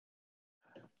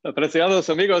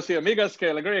Apreciados amigos y amigas, que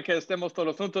alegría que estemos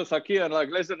todos juntos aquí en la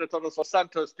Iglesia de Todos los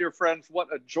Santos. Dear friends, what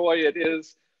a joy it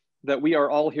is that we are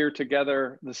all here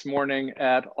together this morning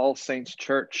at All Saints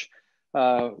Church.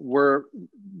 We're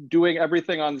doing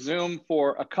everything on Zoom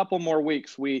for a couple more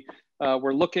weeks. We're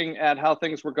looking at how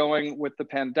things were going with the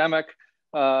pandemic.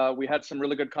 We had some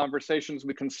really good conversations.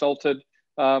 We consulted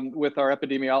with our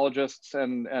epidemiologists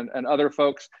and other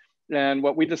folks. And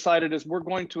what we decided is we're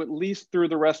going to, at least through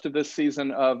the rest of this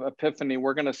season of Epiphany,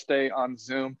 we're going to stay on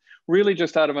Zoom, really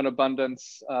just out of an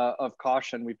abundance of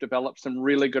caution. We've developed some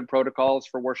really good protocols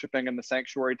for worshiping in the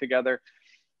sanctuary together.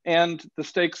 And the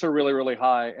stakes are really, really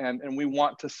high. And we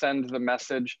want to send the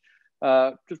message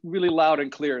just really loud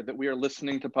and clear that we are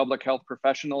listening to public health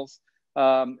professionals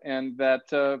and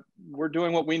that we're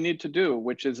doing what we need to do,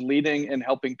 which is leading and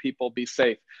helping people be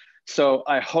safe. So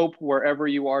I hope wherever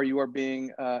you are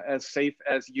being as safe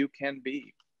as you can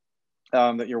be,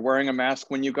 that you're wearing a mask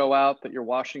when you go out, that you're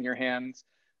washing your hands.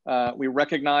 We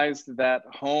recognize that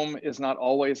home is not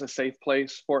always a safe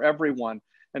place for everyone.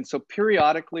 And so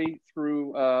periodically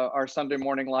through our Sunday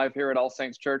morning live here at All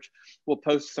Saints Church, we'll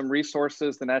post some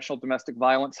resources. The National Domestic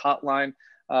Violence Hotline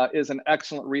is an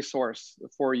excellent resource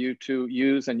for you to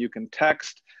use, and you can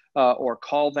text or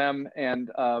call them,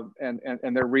 and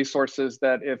their resources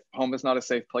that if home is not a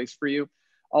safe place for you.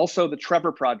 Also, the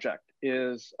Trevor Project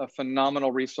is a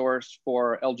phenomenal resource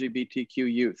for LGBTQ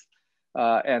youth.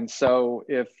 And so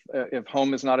if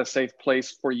home is not a safe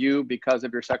place for you because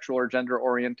of your sexual or gender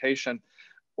orientation,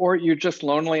 or you're just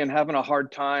lonely and having a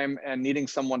hard time and needing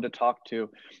someone to talk to,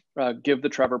 give the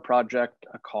Trevor Project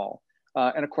a call.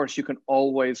 And of course, you can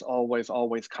always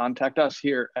contact us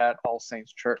here at All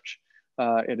Saints Church.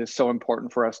 It is so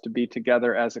important for us to be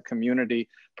together as a community,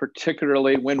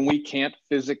 particularly when we can't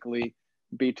physically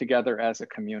be together as a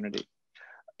community.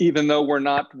 Even though we're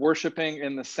not worshiping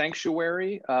in the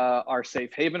sanctuary, our Safe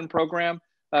Haven program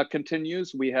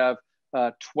continues. We have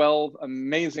 12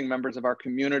 amazing members of our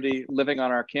community living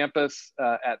on our campus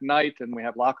at night, and we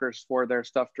have lockers for their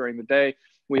stuff during the day.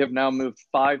 We have now moved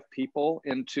 5 people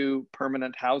into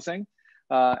permanent housing.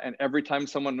 And every time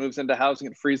someone moves into housing,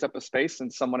 it frees up a space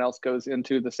and someone else goes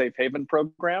into the Safe Haven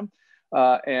program.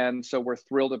 And so we're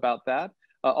thrilled about that.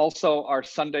 Also, our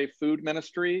Sunday food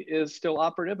ministry is still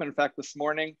operative. In fact, this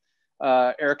morning,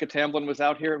 Erica Tamblin was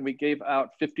out here and we gave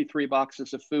out 53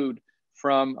 boxes of food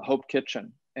from Hope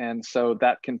Kitchen. And so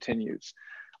that continues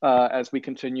as we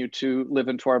continue to live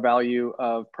into our value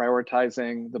of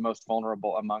prioritizing the most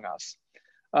vulnerable among us.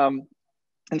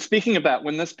 And speaking of that,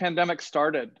 when this pandemic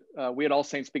started, we at All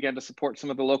Saints began to support some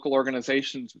of the local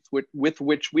organizations with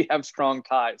which we have strong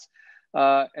ties.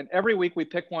 And every week we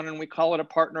pick one and we call it a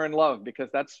partner in love, because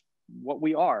that's what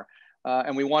we are.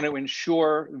 And we want to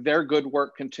ensure their good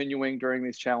work continuing during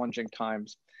these challenging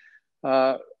times.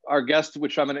 Our guest,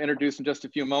 which I'm going to introduce in just a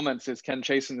few moments, is Ken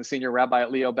Chasen, the senior rabbi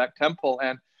at Leo Baeck Temple.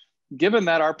 And given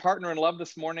that our partner in love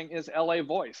this morning is LA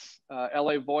Voice.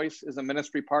 LA Voice is a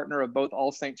ministry partner of both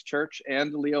All Saints Church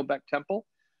and Leo Baeck Temple.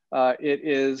 It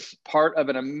is part of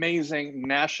an amazing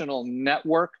national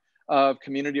network of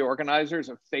community organizers,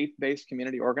 of faith-based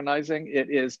community organizing. It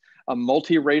is a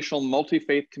multiracial,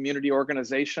 multi-faith community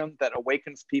organization that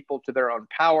awakens people to their own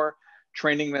power,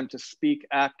 training them to speak,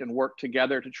 act, and work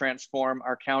together to transform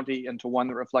our county into one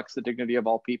that reflects the dignity of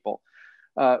all people.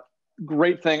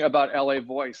 Great thing about LA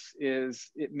Voice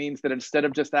is it means that instead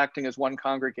of just acting as one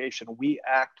congregation, we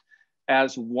act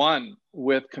as one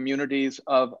with communities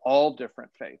of all different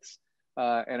faiths.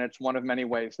 And it's one of many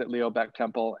ways that Leo Baeck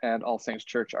Temple and All Saints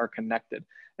Church are connected.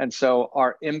 And so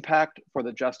our impact for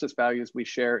the justice values we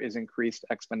share is increased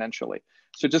exponentially.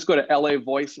 So just go to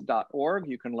lavoice.org.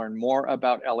 You can learn more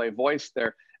about LA Voice.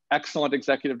 Their excellent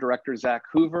executive director, Zach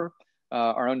Hoover,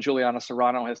 our own Juliana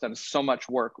Serrano, has done so much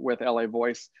work with LA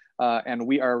Voice, and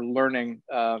we are learning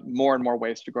more and more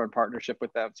ways to grow in partnership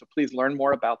with them. So please learn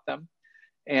more about them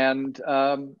and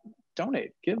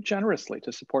donate, give generously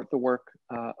to support the work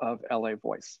of LA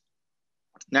Voice.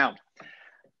 Now,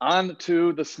 on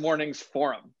to this morning's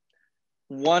forum.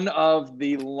 One of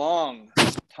the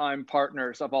long-time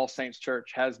partners of All Saints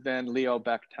Church has been Leo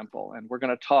Baeck Temple, and we're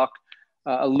going to talk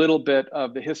a little bit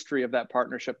of the history of that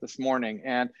partnership this morning.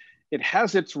 And it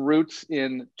has its roots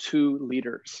in 2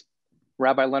 leaders,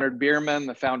 Rabbi Leonard Bierman,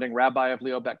 the founding rabbi of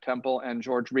Leo Baeck Temple, and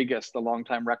George Regas, the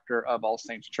longtime rector of All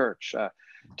Saints Church.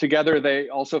 Together, they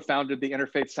also founded the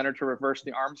Interfaith Center to Reverse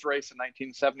the Arms Race in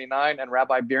 1979, and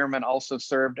Rabbi Bierman also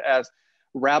served as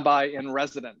rabbi in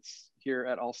residence here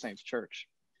at All Saints Church.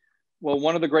 Well,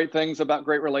 one of the great things about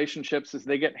great relationships is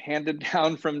they get handed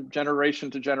down from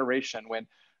generation to generation. When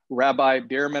Rabbi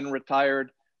Bierman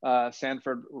retired,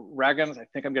 Sanford Reagans, I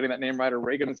think I'm getting that name right, or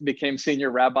Reagans, became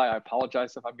senior rabbi. I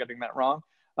apologize if I'm getting that wrong.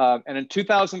 And in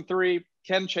 2003,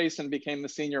 Ken Chasen became the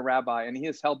senior rabbi, and he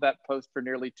has held that post for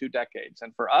nearly 2 decades.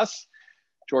 And for us,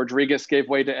 George Regas gave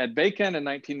way to Ed Bacon in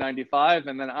 1995,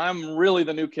 and then I'm really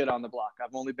the new kid on the block.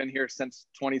 I've only been here since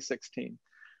 2016.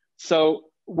 So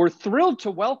we're thrilled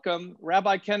to welcome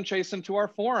Rabbi Ken Chasen to our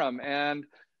forum and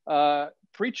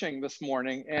preaching this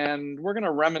morning. And we're going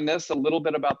to reminisce a little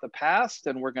bit about the past,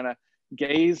 and we're going to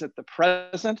gaze at the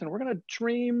present, and we're going to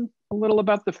dream a little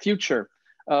about the future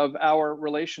of our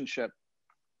relationship,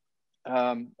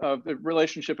 of the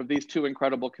relationship of these 2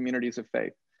 incredible communities of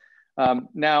faith.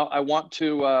 Now, I want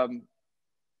to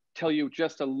tell you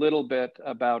just a little bit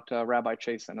about Rabbi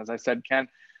Chasen. As I said, Ken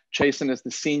Chasen is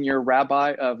the senior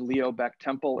rabbi of Leo Baeck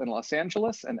Temple in Los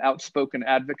Angeles, an outspoken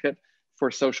advocate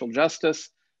for social justice.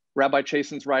 Rabbi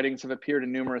Chasen's writings have appeared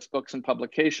in numerous books and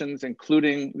publications,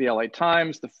 including the LA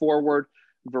Times, The Forward,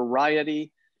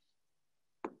 Variety,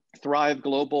 Thrive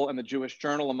Global, and the Jewish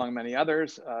Journal, among many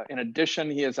others. In addition,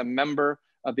 he is a member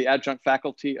of the adjunct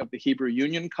faculty of the Hebrew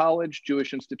Union College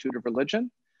Jewish Institute of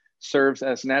Religion, serves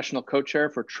as national co-chair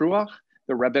for Truach,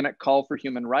 the Rabbinic Call for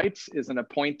Human Rights, is an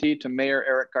appointee to Mayor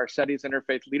Eric Garcetti's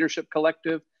Interfaith Leadership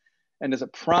Collective, and is a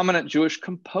prominent Jewish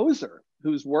composer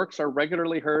whose works are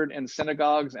regularly heard in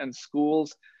synagogues and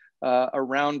schools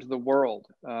around the world.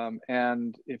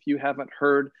 And if you haven't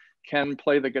heard Ken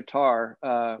play the guitar,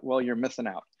 well, you're missing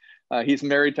out. He's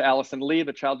married to Allison Lee,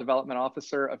 the child development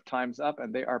officer of Time's Up,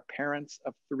 and they are parents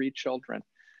of 3 children.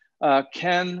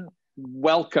 Ken,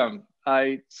 welcome.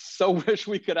 I so wish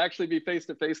we could actually be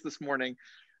face-to-face this morning,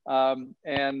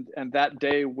 and that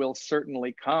day will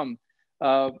certainly come.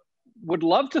 Would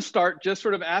love to start just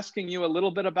sort of asking you a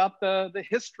little bit about the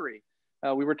history.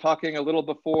 We were talking a little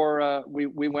before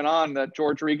we went on that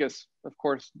George Regas, of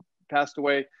course, passed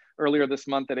away earlier this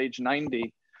month at age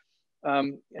 90.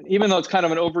 And even though it's kind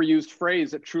of an overused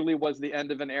phrase, it truly was the end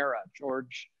of an era.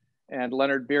 George and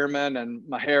Leonard Bierman and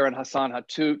Maher and Hassan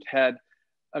Hattout had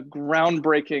a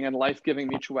groundbreaking and life-giving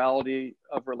mutuality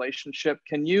of relationship.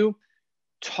 Can you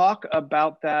talk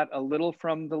about that a little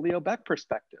from the Leo Baeck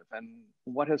perspective? And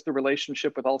what has the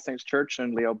relationship with All Saints Church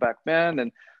and Leo Baeck been?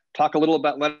 And talk a little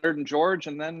about Leonard and George,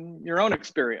 and then your own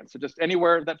experience. So just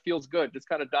anywhere that feels good, just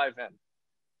kind of dive in.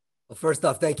 Well, first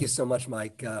off, thank you so much,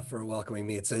 Mike, for welcoming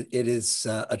me. It is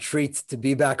a treat to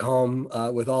be back home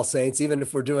with All Saints, even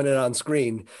if we're doing it on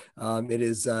screen. It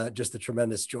is just a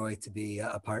tremendous joy to be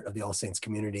a part of the All Saints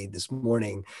community this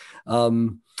morning.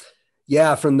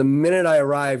 Yeah, from the minute I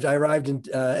arrived in,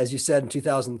 as you said, in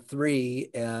 2003,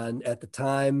 and at the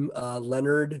time,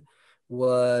 Leonard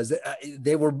was,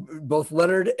 they were both,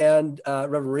 Leonard and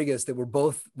Reverend Regas, they were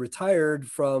both retired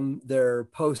from their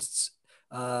posts,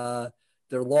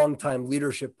 their longtime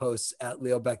leadership posts at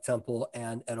Leo Baeck Temple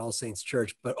and at All Saints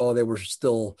Church, but they were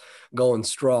still going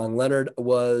strong. Leonard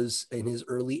was in his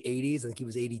early 80s. I think he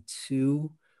was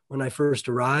 82 when I first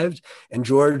arrived. And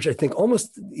George, I think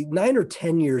almost 9 or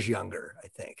 10 years younger, I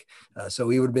think. So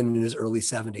he would have been in his early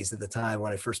 70s at the time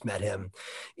when I first met him.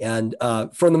 And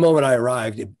from the moment I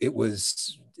arrived, it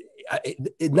was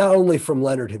not only from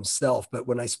Leonard himself, but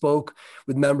when I spoke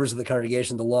with members of the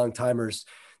congregation, the long-timers,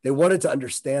 they wanted to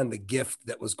understand the gift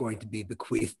that was going to be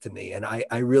bequeathed to me. And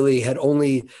I really had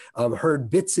only heard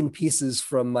bits and pieces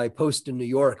from my post in New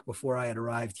York before I had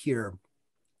arrived here.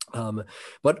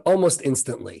 But almost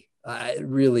instantly,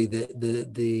 really,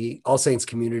 the All Saints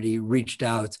community reached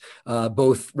out,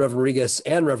 both Reverend Regas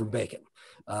and Reverend Bacon,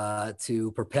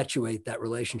 to perpetuate that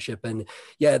relationship. And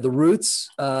yeah, the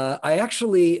roots,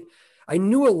 I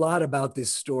knew a lot about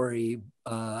this story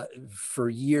for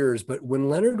years, but when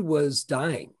Leonard was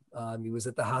dying, he was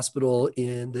at the hospital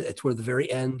toward the very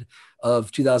end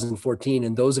of 2014.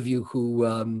 And those of you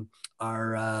who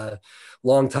are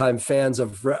longtime fans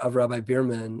of Rabbi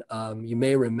Bierman, you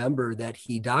may remember that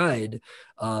he died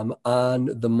on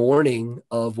the morning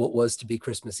of what was to be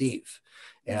Christmas Eve.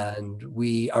 And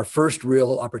our first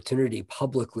real opportunity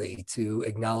publicly to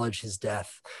acknowledge his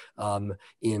death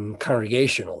in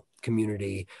congregational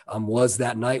community was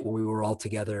that night when we were all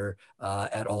together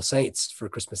at All Saints for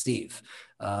Christmas Eve.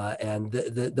 And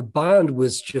the bond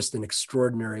was just an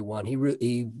extraordinary one.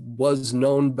 He was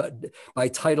known by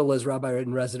title as Rabbi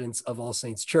in Residence of All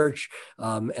Saints Church.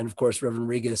 And of course, Reverend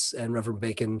Regas and Reverend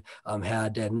Bacon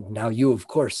had, and now you, of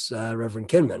course, Reverend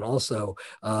Kinman, also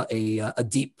a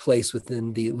deep place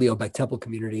within the Leo Baeck Temple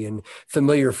community and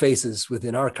familiar faces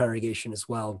within our congregation as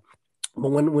well.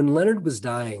 But when Leonard was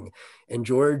dying and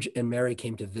George and Mary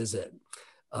came to visit,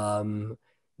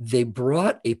 they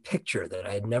brought a picture that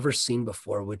I had never seen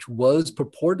before, which was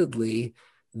purportedly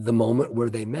the moment where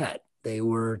they met. They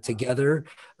were together.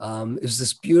 It was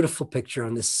this beautiful picture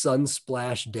on this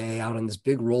sun-splashed day out on this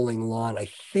big rolling lawn. I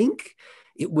think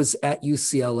it was at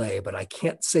UCLA, but I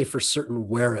can't say for certain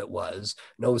where it was.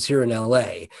 No, it was here in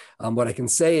LA. What I can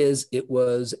say is it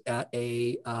was at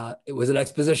it was an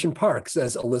Exposition Park,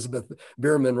 says Elizabeth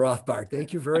Bierman Rothbard.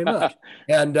 Thank you very much.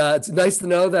 And it's nice to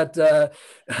know that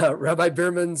Rabbi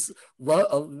Bierman's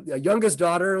youngest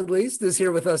daughter, at least, is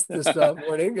here with us this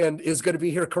morning and is going to be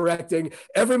here correcting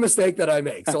every mistake that I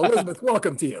make. So Elizabeth,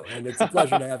 welcome to you. And it's a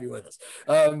pleasure to have you with us.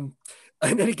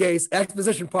 In any case,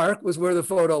 Exposition Park was where the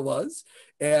photo was.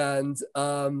 And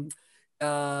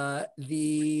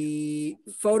the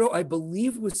photo, I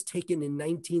believe, was taken in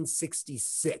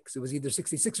 1966. It was either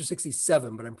 66 or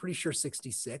 67, but I'm pretty sure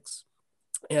 66.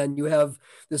 And you have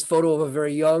this photo of a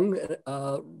very young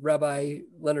Rabbi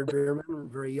Leonard Bierman,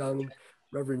 very young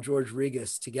Reverend George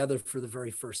Regas, together for the very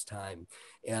first time.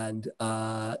 And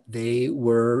they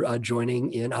were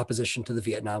joining in opposition to the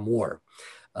Vietnam War.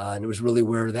 And it was really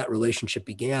where that relationship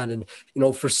began. And, you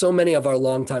know, for so many of our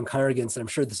longtime congregants, and I'm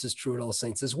sure this is true at All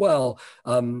Saints as well,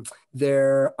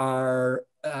 there are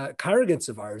congregants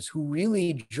of ours who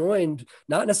really joined,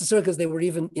 not necessarily because they were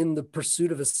even in the pursuit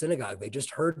of a synagogue. They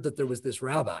just heard that there was this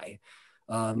rabbi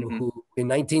who in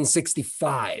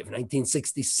 1965,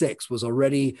 1966 was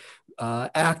already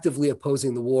actively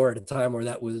opposing the war at a time where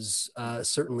that was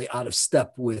certainly out of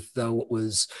step with what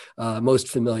was most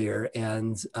familiar.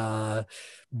 And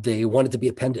they wanted to be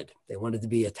appended. They wanted to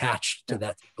be attached to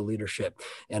that type of leadership.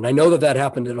 And I know that that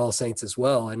happened at All Saints as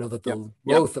well. I know that the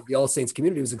growth of the All Saints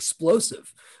community was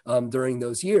explosive during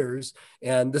those years.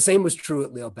 And the same was true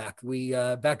at Leo Baeck. We,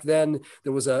 back then,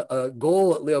 there was a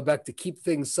goal at Leo Baeck to keep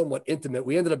things somewhat intimate.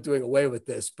 We ended up doing away with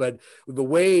this, but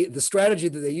the strategy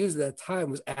that they used at that time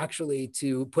was actually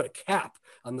to put a cap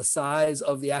on the size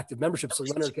of the active membership, so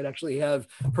Leonard could actually have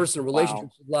personal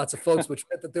relationships with lots of folks, which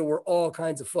meant that there were all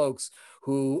kinds of folks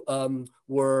who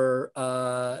were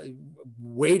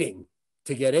waiting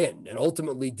to get in and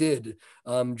ultimately did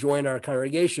join our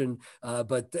congregation.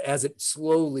 But as it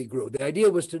slowly grew, the idea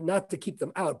was not to keep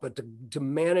them out, but to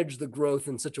manage the growth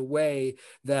in such a way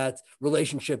that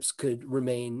relationships could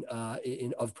remain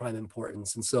of prime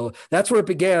importance. And so that's where it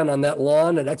began, on that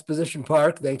lawn at Exposition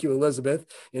Park, thank you, Elizabeth,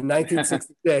 in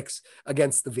 1966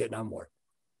 against the Vietnam War.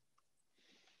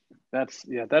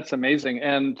 That's amazing.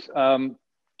 And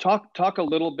talk a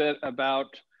little bit about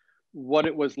what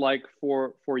it was like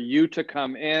for you to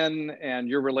come in and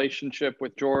your relationship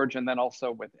with George, and then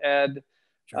also with Ed,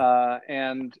 sure.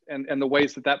 and the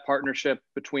ways that partnership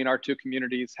between our two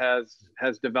communities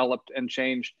has developed and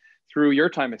changed through your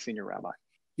time as senior rabbi.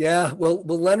 Yeah, well,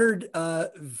 Leonard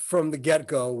from the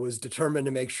get-go was determined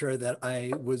to make sure that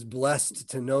I was blessed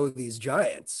to know these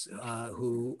giants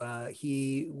who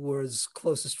he was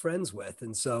closest friends with.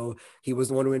 And so he was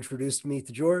the one who introduced me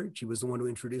to George. He was the one who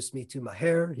introduced me to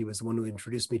Maher. He was the one who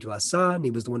introduced me to Hassan.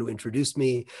 He was the one who introduced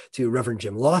me to Reverend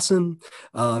Jim Lawson.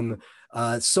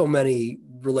 So many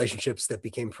relationships that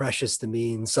became precious to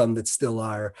me, and some that still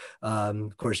are.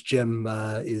 Of course, Jim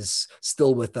is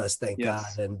still with us, thank God.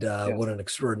 And what an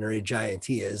extraordinary giant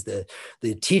he is, the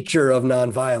teacher of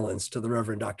nonviolence to the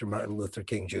Reverend Dr. Martin Luther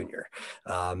King Jr.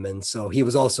 And so he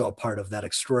was also a part of that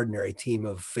extraordinary team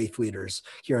of faith leaders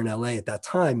here in LA at that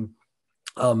time.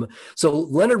 So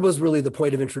Leonard was really the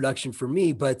point of introduction for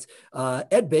me, but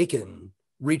Ed Bacon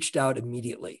reached out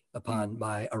immediately upon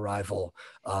my arrival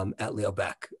at Leo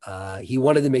Baeck. He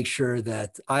wanted to make sure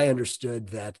that I understood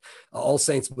that All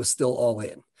Saints was still all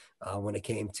in when it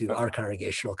came to our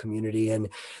congregational community. And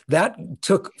that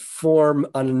took form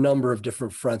on a number of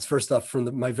different fronts. First off,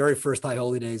 from my very first High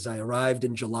Holy Days, I arrived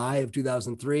in July of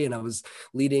 2003, and I was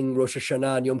leading Rosh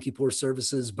Hashanah and Yom Kippur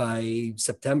services by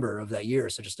September of that year.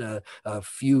 So just a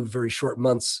few very short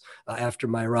months after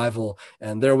my arrival.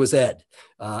 And there was Ed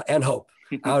and Hope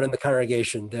out in the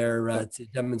congregation there to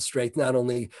demonstrate not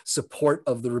only support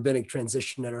of the rabbinic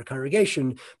transition at our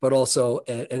congregation, but also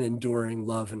an enduring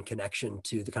love and connection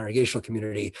to the congregational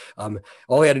community.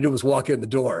 All he had to do was walk in the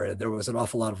door, and there was an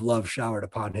awful lot of love showered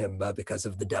upon him because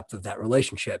of the depth of that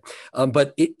relationship.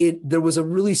 But there was a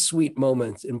really sweet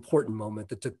moment, important moment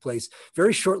that took place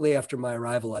very shortly after my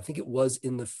arrival. I think it was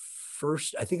in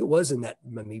that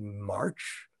maybe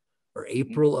March or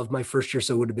April of my first year,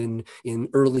 so it would have been in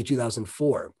early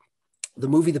 2004. the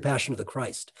movie The Passion of the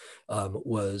Christ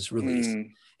was released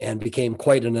and became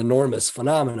quite an enormous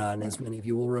phenomenon, as many of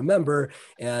you will remember.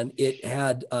 And it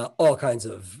had all kinds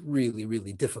of really,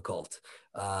 really difficult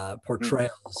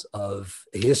portrayals of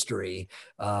history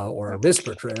or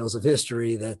misportrayals of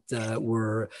history that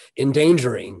were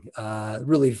endangering,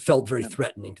 really felt very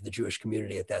threatening to the Jewish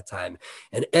community at that time.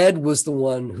 And Ed was the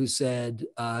one who said,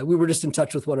 we were just in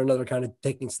touch with one another, kind of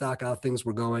taking stock how things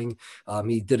were going.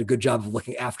 He did a good job of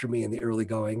looking after me in the early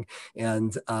going.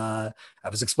 And I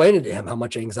was explaining to him how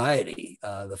much anxiety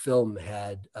the film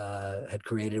had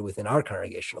created within our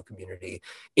congregational community.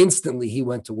 Instantly, he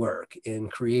went to work in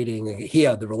creating, he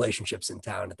had the relationships in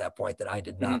town at that point that I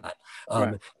did not,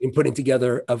 in putting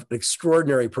together an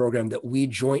extraordinary program that we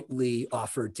jointly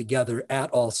offered together at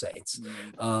All Saints.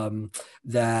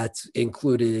 That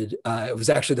included, it was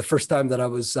actually the first time that I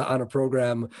was on a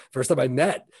program, first time I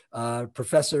met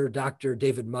Professor Dr.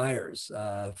 David Myers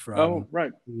from,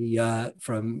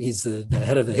 he's the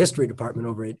head of the history department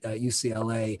over at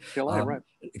UCLA.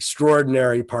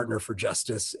 Extraordinary partner for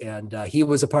justice. And he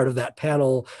was a part of that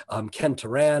panel. Ken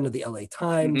Turan of the LA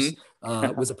Times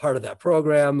was a part of that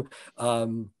program.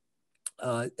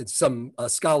 Some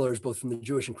scholars, both from the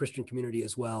Jewish and Christian community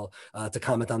as well, to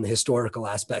comment on the historical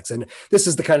aspects. And this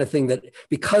is the kind of thing that,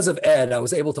 because of Ed, I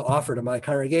was able to offer to my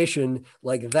congregation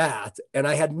like that. And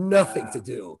I had nothing to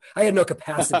do. I had no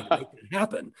capacity to make it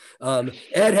happen.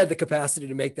 Ed had the capacity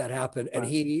to make that happen. And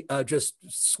he just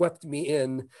swept me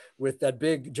in with that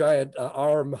big, giant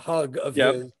arm hug of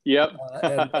his.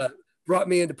 And brought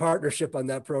me into partnership on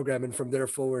that program. And from there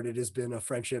forward, it has been a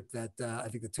friendship that I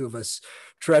think the two of us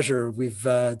treasure. We've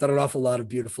done an awful lot of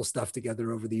beautiful stuff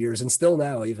together over the years, and still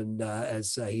now, even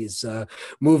as he's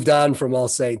moved on from All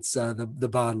Saints, the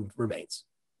bond remains.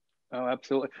 Oh,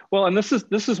 absolutely. Well, and this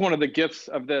is one of the gifts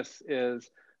of this is,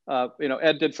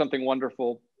 Ed did something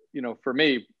wonderful, for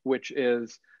me, which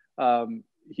is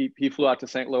he flew out to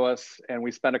St. Louis and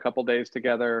we spent a couple days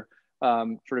together,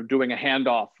 sort of doing a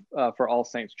handoff for All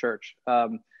Saints Church.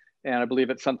 And I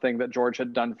believe it's something that George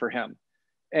had done for him.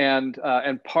 And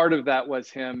part of that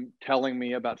was him telling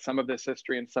me about some of this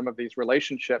history and some of these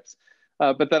relationships.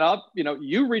 But then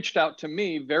you reached out to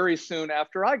me very soon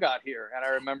after I got here. And I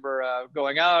remember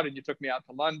going out and you took me out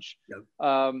to lunch.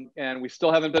 And we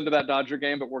still haven't been to that Dodger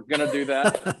game, but we're gonna do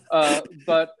that.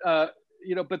 But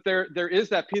there is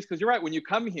that piece, because you're right, when you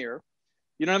come here,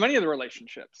 you don't have any of the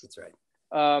relationships. That's right.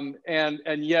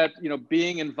 And yet,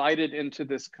 being invited into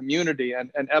this community,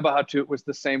 and Ebba Hatut was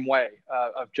the same way,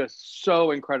 of just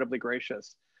so incredibly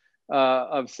gracious,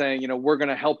 of saying, we're going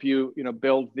to help you,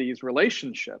 build these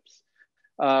relationships,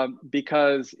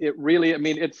 because it really,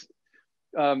 it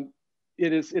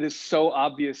is so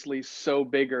obviously so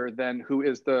bigger than who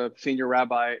is the senior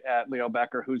rabbi at Leo Baeck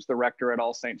or who's the rector at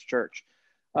All Saints Church.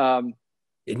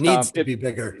 It needs to be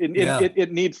bigger.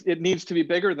 It needs to be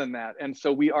bigger than that. And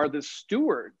so we are the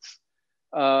stewards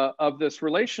of this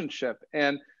relationship.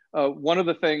 And one of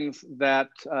the things that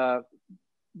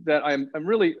I'm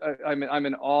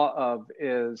in awe of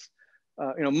is,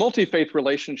 multi-faith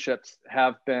relationships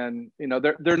have been,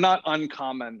 they're not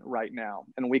uncommon right now.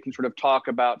 And we can sort of talk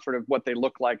about sort of what they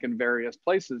look like in various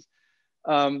places.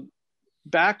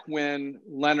 Back when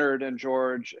Leonard and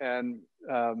George and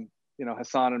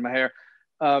Hassan and Maher,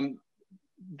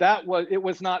 it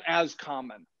was not as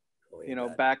common,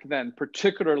 back then,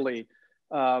 particularly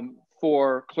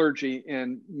for clergy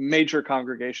in major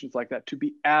congregations like that, to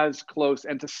be as close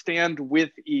and to stand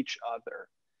with each other.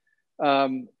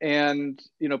 And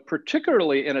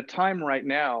particularly in a time right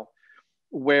now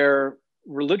where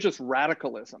religious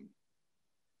radicalism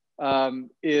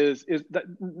is that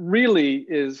really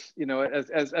is,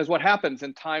 as what happens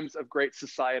in times of great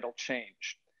societal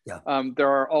change. There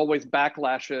are always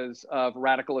backlashes of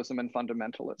radicalism and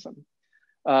fundamentalism,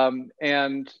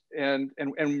 and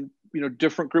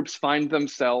different groups find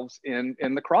themselves in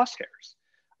the crosshairs,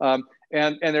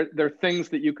 and there are things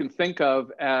that you can think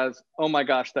of as, oh my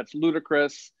gosh, that's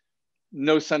ludicrous.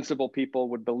 No sensible people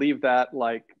would believe that,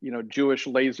 like Jewish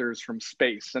lasers from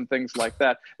space and things like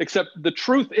that. Except the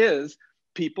truth is,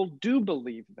 people do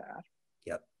believe that.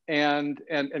 And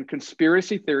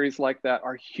conspiracy theories like that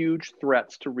are huge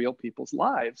threats to real people's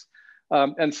lives.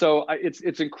 And so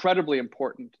it's incredibly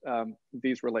important,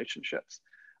 these relationships.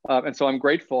 And so I'm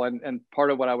grateful. And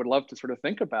part of what I would love to sort of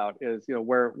think about is,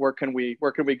 where can we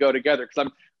go together?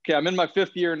 Because I'm in my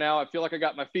 5th year now. I feel like I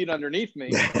got my feet underneath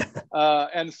me.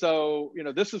 And so,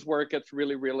 this is where it gets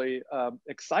really, really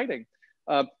exciting.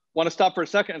 Want to stop for a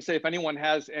second and say, if anyone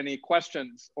has any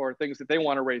questions or things that they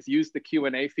want to raise, use the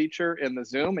Q&A feature in the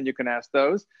Zoom and you can ask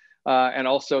those. and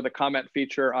also the comment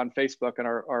feature on Facebook, and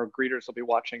our greeters will be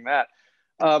watching that.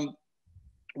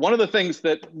 One of the things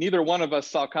that neither one of us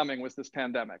saw coming was this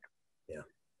pandemic. Yeah.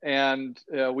 And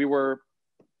we were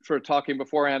sort of talking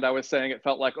beforehand. I was saying it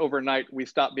felt like overnight we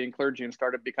stopped being clergy and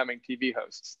started becoming TV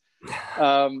hosts.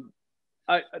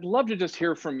 I'd love to just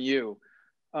hear from you.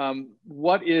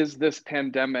 What is this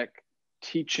pandemic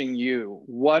teaching you?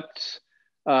 What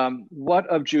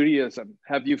of Judaism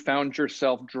have you found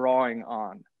yourself drawing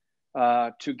on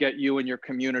to get you and your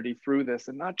community through this,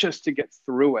 and not just to get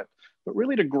through it, but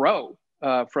really to grow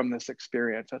from this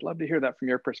experience? I'd love to hear that from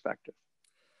your perspective.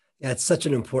 Yeah, it's such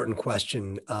an important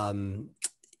question.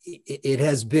 It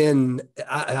has been,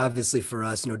 obviously for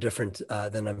us, no different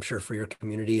than I'm sure for your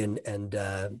community and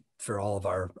for all of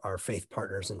our faith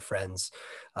partners and friends.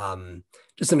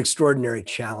 Just an extraordinary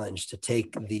challenge to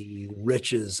take the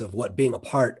riches of what being a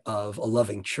part of a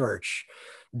loving church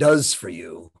does for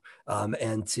you,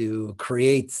 and to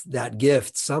create that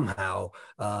gift somehow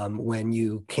when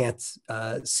you can't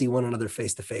see one another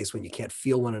face to face, when you can't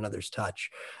feel one another's touch,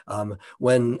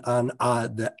 when on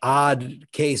the odd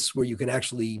case where you can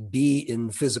actually be in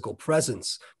physical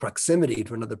presence, proximity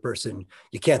to another person,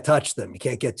 you can't touch them, you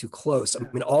can't get too close. I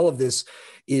mean, all of this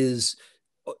is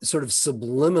sort of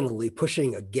subliminally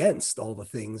pushing against all the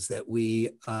things that we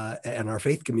and our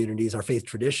faith communities, our faith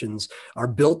traditions are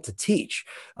built to teach.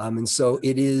 And so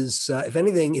it is, if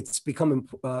anything, it's become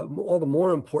all the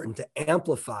more important to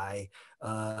amplify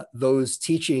those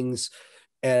teachings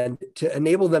and to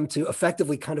enable them to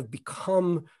effectively kind of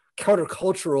become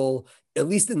countercultural, at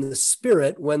least in the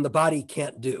spirit, when the body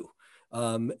can't do.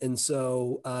 And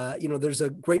so, there's a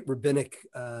great rabbinic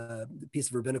piece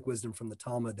of rabbinic wisdom from the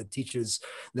Talmud that teaches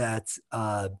that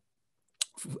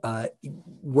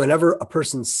whenever a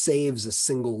person saves a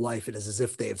single life, it is as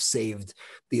if they have saved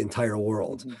the entire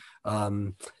world.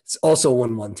 It's also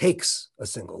when one takes a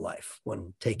single life,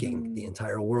 when taking the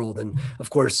entire world. And of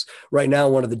course, right now,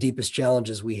 one of the deepest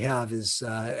challenges we have is,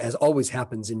 as always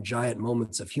happens in giant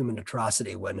moments of human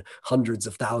atrocity, when hundreds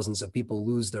of thousands of people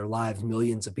lose their lives,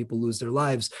 millions of people lose their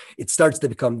lives, it starts to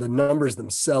become, the numbers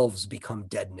themselves become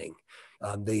deadening.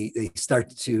 They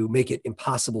start to make it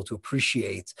impossible to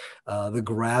appreciate the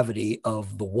gravity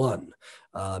of the one.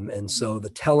 And so the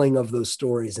telling of those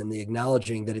stories and the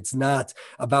acknowledging that it's not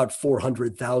about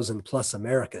 400,000 plus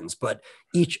Americans, but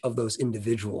each of those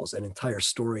individuals, an entire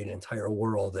story, an entire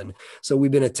world. And so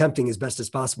we've been attempting as best as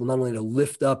possible, not only to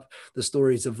lift up the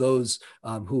stories of those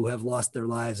who have lost their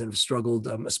lives and have struggled,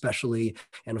 especially.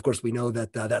 And of course, we know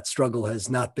that that struggle has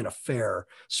not been a fair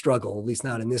struggle, at least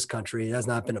not in this country. It has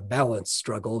not been a balanced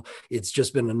struggle. It's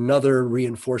just been another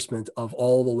reinforcement of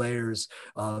all the layers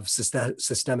of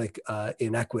systemic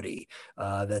inequity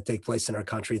that take place in our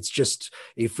country. It's just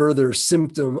a further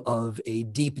symptom of a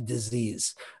deep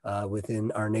disease within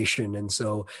our nation. And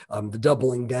so the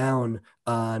doubling down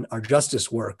on our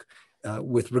justice work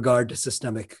with regard to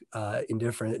systemic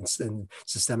indifference and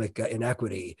systemic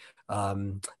inequity,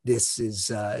 this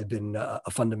has been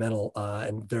a fundamental,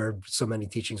 and there are so many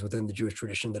teachings within the Jewish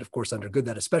tradition that, of course, undergird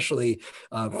that, especially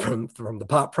from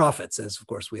the prophets, as, of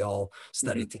course, we all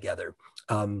study together.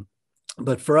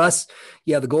 But for us,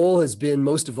 the goal has been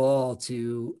most of all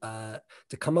to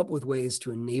come up with ways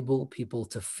to enable people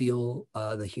to feel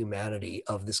the humanity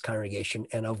of this congregation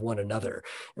and of one another.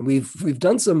 And we've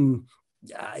done some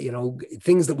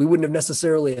things that we wouldn't have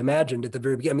necessarily imagined at the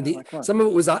very beginning. I mean, some of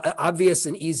it was obvious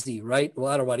and easy, right? Well,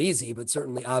 I don't know about easy, but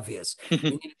certainly obvious. We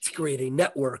needed to create a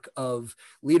network of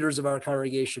leaders of our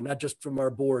congregation, not just from our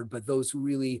board, but those who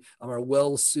really are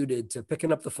well suited to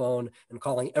picking up the phone and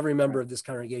calling every member of this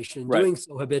congregation and doing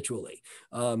so habitually.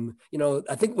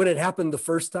 I think when it happened the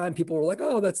first time, people were like,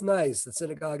 oh, that's nice. The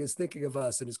synagogue is thinking of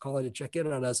us and is calling to check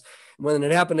in on us. And when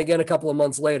it happened again a couple of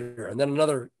months later, and then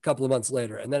another couple of months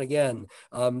later, and then again,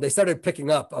 they started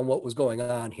picking up on what was going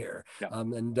on here.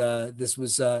 And this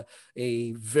was a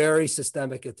very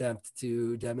systemic attempt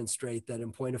to demonstrate that,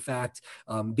 in point of fact,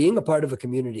 being a part of a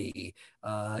community,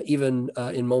 even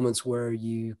in moments where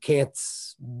you can't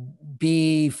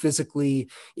be physically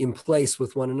in place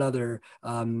with one another,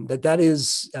 that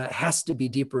is has to be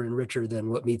deeper and richer than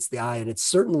what meets the eye. And it's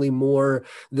certainly more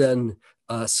than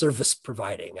service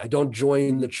providing. I don't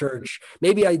join the church.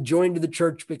 Maybe I joined the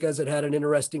church because it had an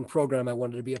interesting program I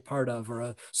wanted to be a part of, or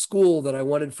a school that I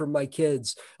wanted for my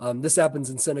kids. This happens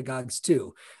in synagogues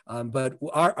too. But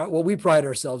what we pride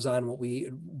ourselves on, what we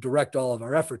direct all of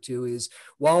our effort to is,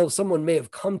 while someone may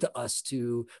have come to us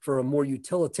for a more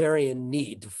utilitarian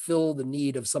need, to fill the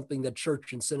need of something that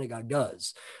church and synagogue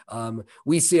does,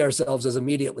 we see ourselves as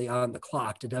immediately on the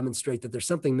clock to demonstrate that there's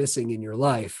something missing in your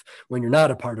life when you're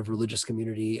not a part of religious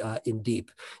community in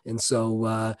deep. And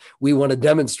so we want to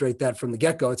demonstrate that from the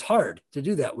get-go. It's hard to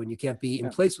do that when you can't be in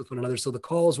place with one another. So the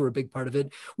calls were a big part of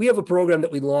it. We have a program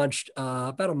that we launched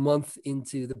about a month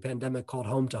into the pandemic called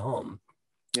Home to Home,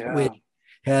 which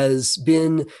has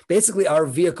been basically our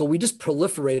vehicle. We just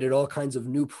proliferated all kinds of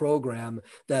new program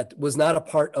that was not a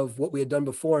part of what we had done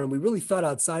before. And we really thought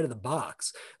outside of the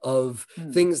box of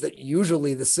things that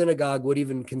usually the synagogue would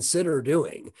even consider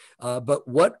doing. But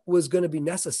what was going to be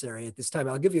necessary at this time?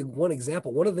 I'll give you one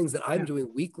example. One of the things that I'm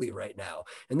doing weekly right now,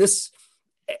 and this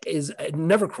it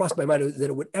never crossed my mind that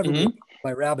it would ever be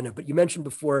my rabbinate, but you mentioned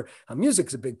before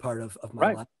music's a big part of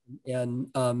my life. And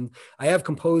I have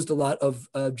composed a lot of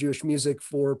Jewish music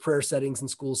for prayer settings and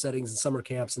school settings and summer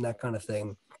camps and that kind of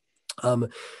thing.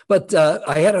 But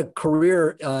I had a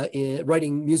career in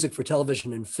writing music for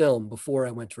television and film before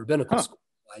I went to rabbinical school.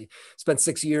 I spent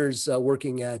 6 years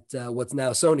working at what's now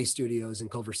Sony Studios in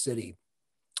Culver City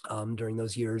during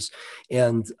those years.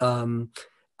 And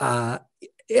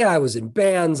I was in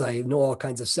bands. I know all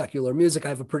kinds of secular music. I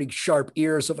have a pretty sharp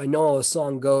ear. So if I know how a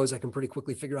song goes, I can pretty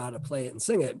quickly figure out how to play it and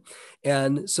sing it.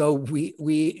 And so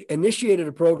we initiated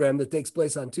a program that takes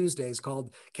place on Tuesdays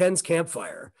called Ken's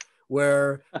Campfire,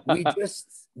 where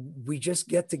we just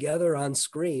get together on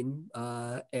screen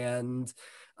and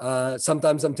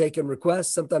sometimes I'm taking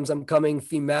requests. Sometimes I'm coming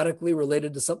thematically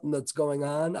related to something that's going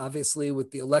on. Obviously, with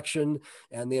the election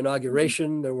and the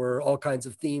inauguration, there were all kinds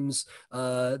of themes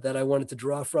that I wanted to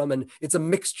draw from. And it's a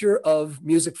mixture of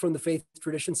music from the faith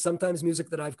tradition, sometimes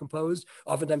music that I've composed,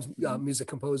 oftentimes music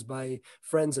composed by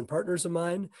friends and partners of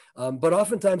mine. But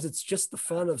oftentimes it's just the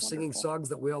fun of singing songs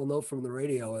that we all know from the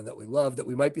radio and that we love, that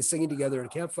we might be singing together at a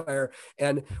campfire.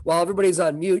 And while everybody's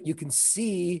on mute, you can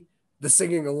see the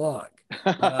singing along.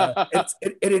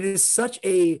 It is such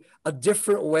a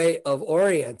different way of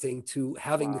orienting to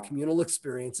having the communal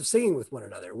experience of singing with one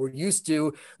another. We're used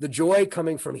to the joy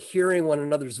coming from hearing one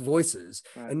another's voices.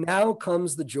 And now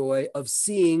comes the joy of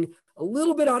seeing a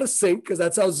little bit out of sync, because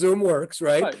that's how Zoom works,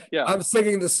 right? I'm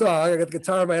singing the song. I got the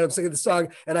guitar in my hand. I'm singing the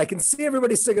song, and I can see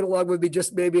everybody singing along with me,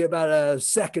 just maybe about a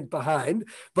second behind.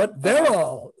 But they're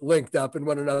all linked up in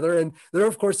one another, and they're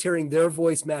of course hearing their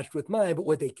voice matched with mine. But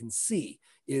what they can see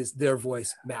is their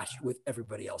voice matched with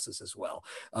everybody else's as well.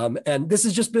 And this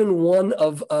has just been one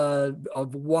of a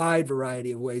wide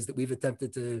variety of ways that we've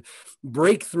attempted to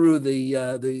break through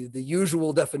the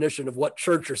usual definition of what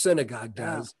church or synagogue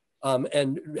does.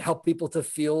 And help people to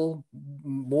feel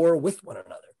more with one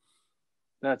another.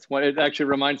 That's what it actually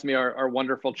reminds me. Our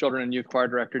wonderful children and youth choir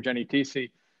director, Jenny TC,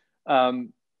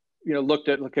 looked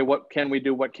at, okay, what can we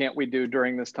do? What can't we do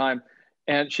during this time?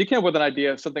 And she came up with an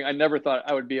idea of something I never thought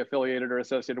I would be affiliated or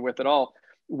associated with at all,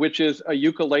 which is a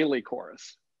ukulele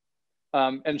chorus.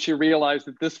 And she realized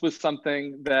that this was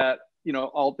something that,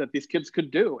 that these kids could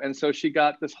do. And so she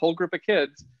got this whole group of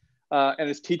kids and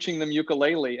is teaching them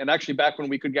ukulele. And actually back when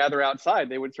we could gather outside,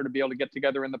 they would sort of be able to get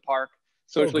together in the park,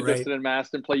 socially distant and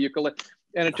masked, and play ukulele.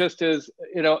 And it just is,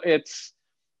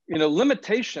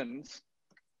 limitations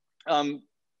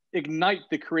ignite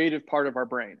the creative part of our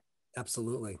brain.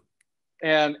 Absolutely.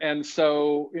 And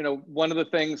so, one of the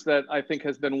things that I think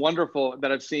has been wonderful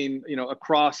that I've seen,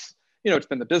 across, it's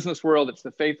been the business world, it's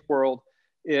the faith world,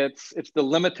 it's the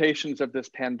limitations of this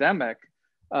pandemic.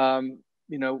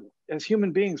 As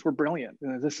human beings, we're brilliant.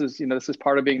 This is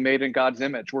part of being made in God's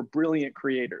image. We're brilliant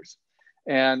creators.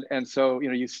 And so,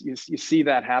 you see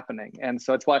that happening. And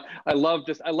so it's why I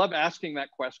love asking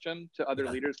that question to other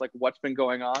leaders, like what's been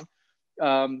going on.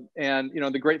 And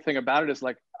the great thing about it is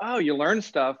like, oh, you learn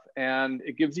stuff and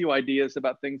it gives you ideas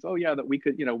about things. Oh yeah, that we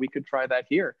could try that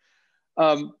here.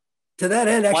 To that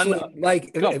end, actually, Mike,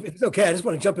 if it's okay, I just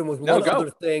want to jump in with one other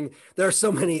thing. There are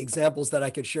so many examples that I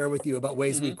could share with you about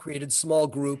ways we've created small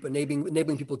group,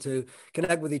 enabling people to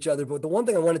connect with each other. But the one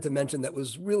thing I wanted to mention that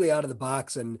was really out of the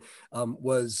box and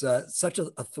was such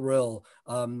a thrill.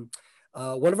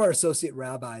 One of our associate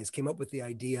rabbis came up with the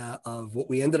idea of what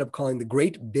we ended up calling the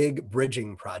Great Big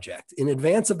Bridging Project in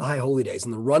advance of the High Holy Days,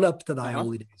 in the run up to the High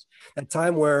Holy Days, that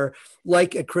time where,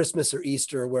 like at Christmas or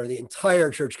Easter, where the entire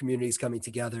church community is coming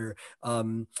together.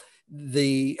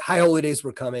 The High Holy Days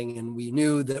were coming, and we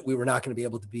knew that we were not going to be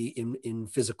able to be in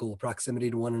physical proximity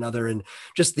to one another. And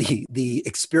just the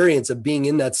experience of being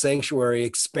in that sanctuary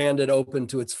expanded open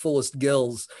to its fullest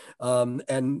gills. And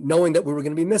knowing that we were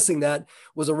going to be missing that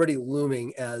was already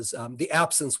looming as the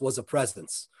absence was a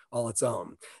presence all its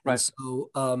own. Right. And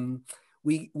so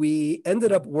we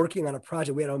ended up working on a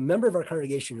project. We had a member of our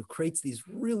congregation who creates these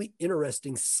really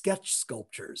interesting sketch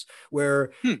sculptures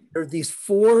where there are these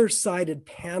 4-sided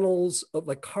panels of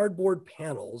like cardboard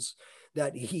panels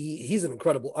that he's an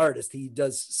incredible artist. He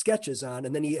does sketches on,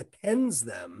 and then he appends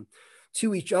them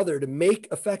to each other to make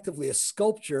effectively a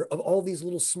sculpture of all these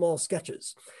little small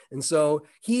sketches. And so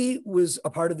he was a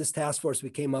part of this task force we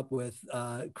came up with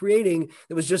creating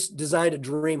that was just designed to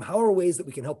dream, how are ways that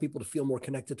we can help people to feel more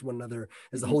connected to one another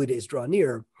as the holy days draw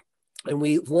near. And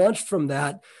we launched from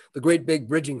that the Great Big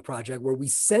Bridging Project, where we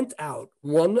sent out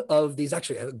one of these,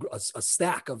 actually a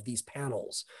stack of these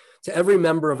panels to every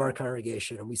member of our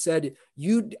congregation. And we said,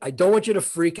 I don't want you to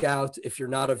freak out if you're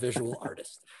not a visual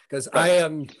artist, because I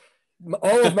am...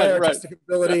 all of my artistic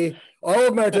ability,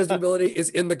 is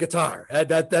in the guitar.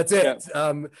 That's it.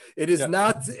 It is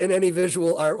not in any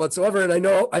visual art whatsoever. And I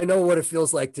know what it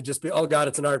feels like to just be, oh God,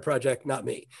 it's an art project, not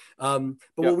me. But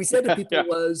what we said to people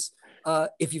was,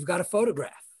 if you've got a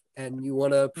photograph and you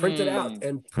want to print it out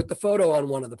and put the photo on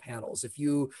one of the panels, if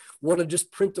you want to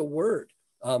just print a word,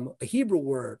 a Hebrew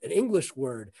word, an English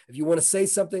word, if you want to say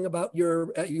something about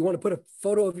you want to put a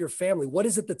photo of your family, what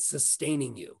is it that's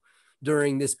sustaining you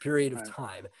during this period of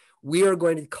time? We are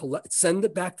going to send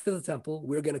it back to the temple.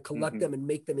 We're going to collect them and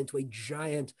make them into a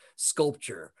giant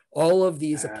sculpture. All of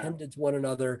these appended to one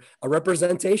another, a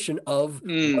representation of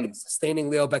what is sustaining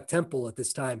Leo Baeck Temple at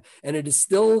this time. And it is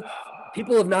still,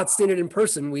 people have not seen it in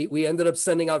person. We ended up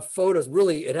sending out photos.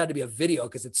 Really, it had to be a video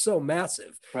because it's so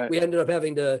massive. We ended up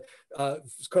having to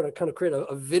kind of create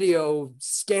a video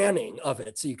scanning of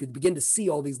it so you could begin to see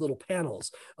all these little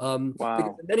panels.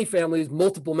 Because in many families,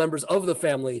 multiple members of the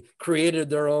family created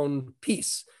their own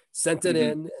piece, sent it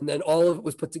in, and then all of it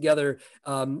was put together.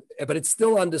 But it's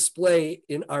still on display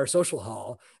in our social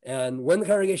hall. And when the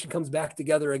congregation comes back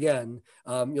together again,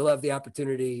 you'll have the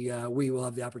opportunity, we will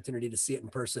have the opportunity to see it in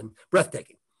person.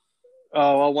 Breathtaking.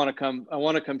 Oh, I want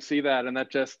to come see that. And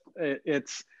that just,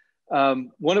 it's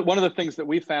one of the things that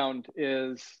we found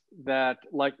is that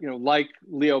like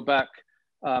Leo Baeck,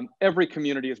 every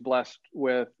community is blessed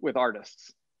with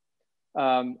artists.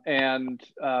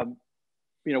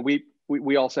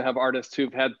 We also have artists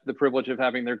who've had the privilege of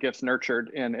having their gifts nurtured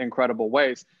in incredible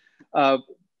ways. But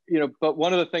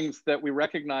one of the things that we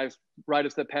recognized right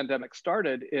as the pandemic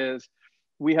started is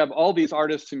we have all these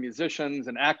artists and musicians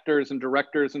and actors and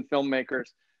directors and filmmakers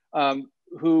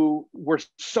who were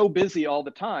so busy all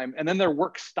the time, and then their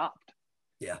work stopped.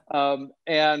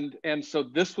 And so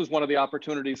this was one of the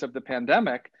opportunities of the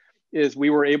pandemic, is we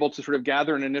were able to sort of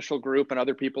gather an initial group, and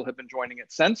other people have been joining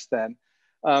it since then.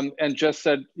 And just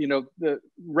said,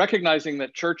 recognizing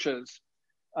that churches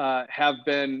have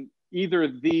been either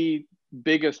the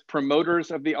biggest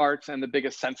promoters of the arts and the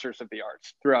biggest censors of the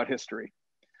arts throughout history.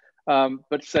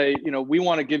 But say, we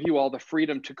want to give you all the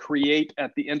freedom to create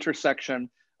at the intersection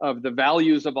of the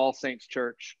values of All Saints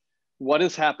Church, what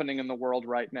is happening in the world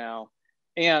right now,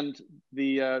 and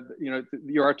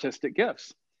your artistic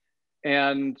gifts.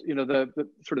 And the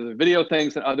sort of the video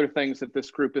things and other things that this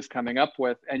group is coming up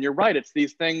with. And you're right, it's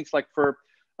these things like for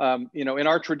in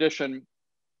our tradition,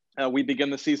 we begin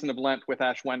the season of Lent with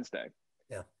Ash Wednesday.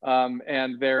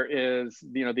 And there is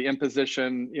the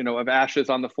imposition of ashes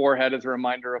on the forehead as a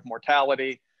reminder of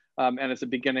mortality, and as a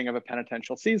beginning of a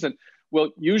penitential season.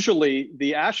 Well, usually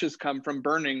the ashes come from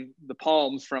burning the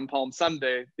palms from Palm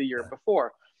Sunday the year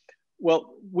before.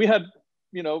 Well, we had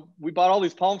we bought all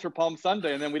these palms for Palm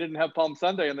Sunday, and then we didn't have Palm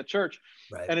Sunday in the church.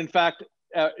 And in fact,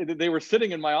 they were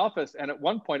sitting in my office, and at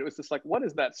one point it was just like, what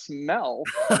is that smell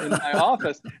in my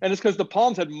office? And it's because the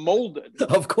palms had molded.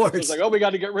 Of course. It was like, oh, we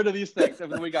got to get rid of these things.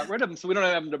 And we got rid of them so we don't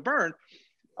have them to burn.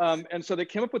 And so they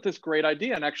came up with this great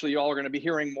idea. And actually, you all are going to be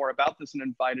hearing more about this and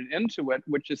invited into it,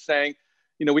 which is saying,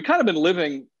 we kind of been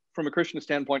living from a Christian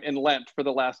standpoint in Lent for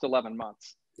the last 11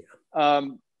 months.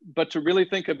 But to really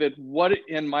think of it, what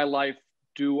in my life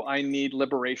do I need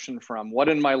liberation from? What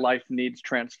in my life needs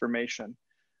transformation?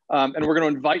 And we're going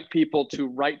to invite people to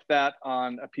write that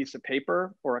on a piece of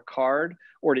paper or a card,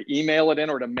 or to email it in,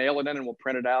 or to mail it in, and we'll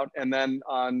print it out. And then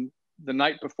on the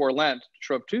night before Lent,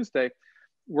 Shrove Tuesday,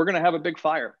 we're going to have a big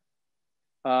fire.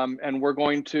 And we're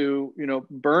going to,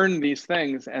 burn these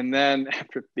things. And then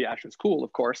after the ashes cool,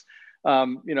 of course,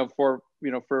 for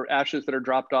ashes that are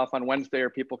dropped off on Wednesday, or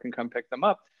people can come pick them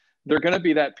up, they're going to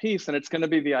be that piece. And it's going to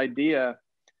be the idea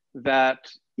that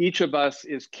each of us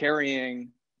is carrying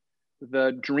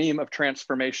the dream of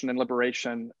transformation and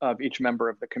liberation of each member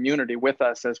of the community with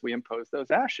us as we impose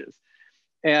those ashes.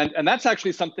 And that's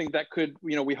actually something that could,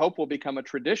 we hope will become a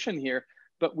tradition here,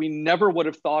 but we never would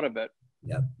have thought of it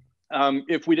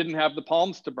if we didn't have the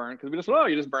palms to burn, because we just, oh,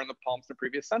 you just burn the palms the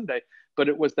previous Sunday. But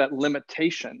it was that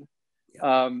limitation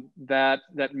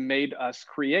that made us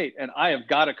create. And I have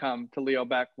got to come to Leo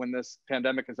Baeck when this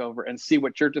pandemic is over and see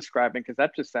what you're describing, because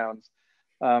that just sounds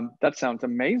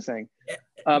amazing.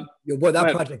 Boy,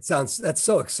 that project that's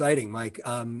so exciting, Mike.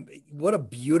 What a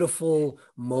beautiful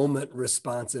moment,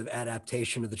 responsive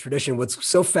adaptation of the tradition. What's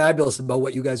so fabulous about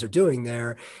what you guys are doing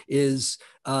there is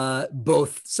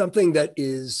both something that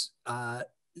is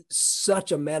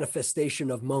such a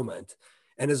manifestation of moment,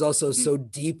 and is also so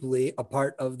deeply a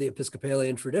part of the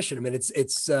Episcopalian tradition. I mean,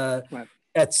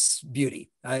 that's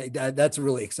beauty. That's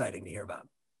really exciting to hear about.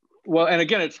 Well, and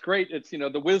again, it's great. It's,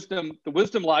 the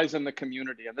wisdom lies in the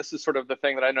community. And this is sort of the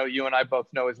thing that I know you and I both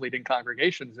know as leading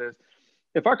congregations is,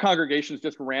 if our congregations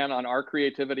just ran on our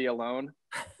creativity alone,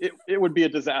 it would be a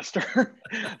disaster.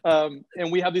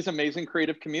 And we have these amazing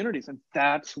creative communities, and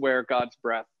that's where God's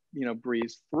breath,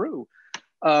 breathes through.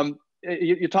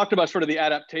 You talked about sort of the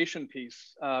adaptation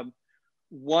piece.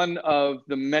 One of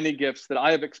the many gifts that I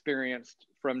have experienced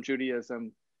from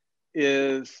Judaism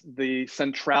is the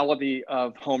centrality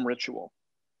of home ritual.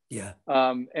 Yeah.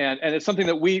 And it's something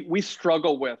that we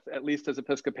struggle with, at least as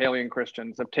Episcopalian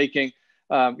Christians, of taking,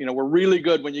 we're really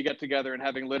good when you get together and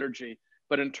having liturgy,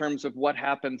 but in terms of what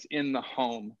happens in the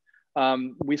home,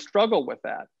 we struggle with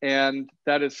that. And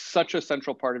that is such a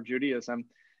central part of Judaism.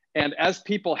 And as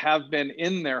people have been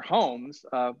in their homes,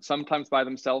 sometimes by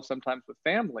themselves, sometimes with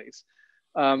families,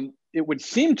 it would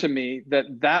seem to me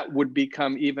that would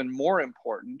become even more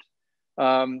important.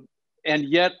 And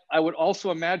yet I would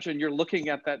also imagine you're looking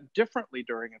at that differently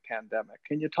during a pandemic.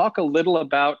 Can you talk a little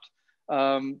about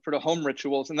sort of home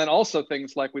rituals, and then also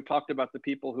things like we've talked about the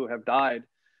people who have died,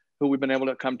 who we've been able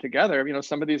to come together.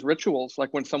 Some of these rituals, like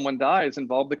when someone dies,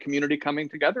 involve the community coming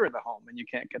together in the home, and you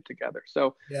can't get together.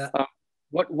 So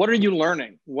what are you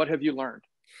learning? What have you learned?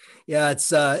 Yeah,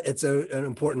 it's an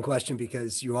important question,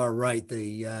 because you are right.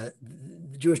 The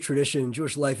Jewish tradition,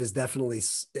 Jewish life is definitely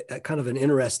kind of an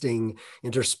interesting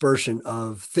interspersion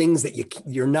of things that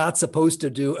you're not supposed to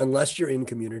do unless you're in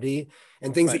community,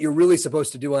 and things that you're really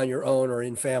supposed to do on your own or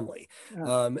in family.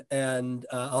 Yeah.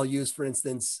 I'll use, for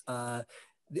instance,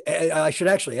 I should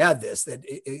actually add this, that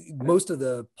most of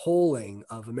the polling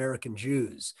of American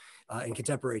Jews in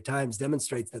contemporary times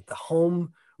demonstrates that the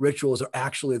home rituals are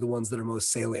actually the ones that are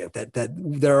most salient, that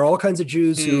there are all kinds of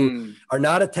Jews who are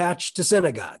not attached to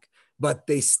synagogue, but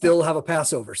they still have a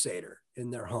Passover Seder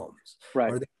in their homes,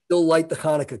 or they still light the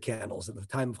Hanukkah candles at the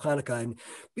time of Hanukkah. And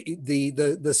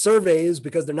the surveys,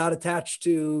 because they're not attached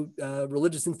to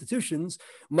religious institutions,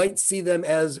 might see them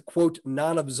as, quote,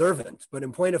 non-observant. But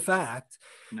in point of fact,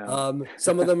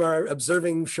 some of them are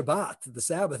observing Shabbat, the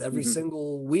Sabbath, every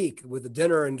single week, with a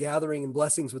dinner and gathering and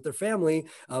blessings with their family,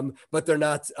 but they're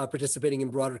not participating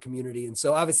in broader community. And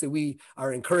so obviously we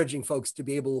are encouraging folks to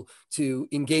be able to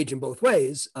engage in both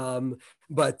ways.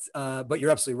 But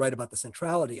you're absolutely right about the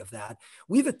centrality of that.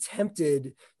 We've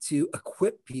attempted to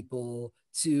equip people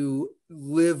to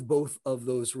live both of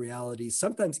those realities,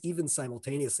 sometimes even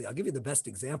simultaneously. I'll give you the best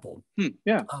example.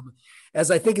 As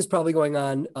I think is probably going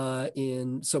on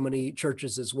in so many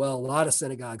churches as well. A lot of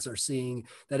synagogues are seeing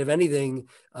that, if anything,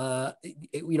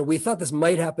 we thought this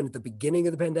might happen at the beginning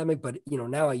of the pandemic, but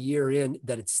now a year in,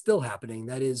 that it's still happening.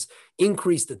 That is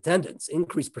increased attendance,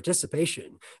 increased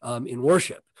participation in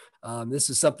worship. This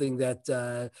is something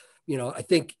that I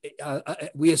think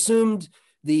we assumed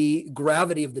the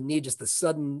gravity of the need, just the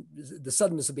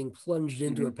suddenness of being plunged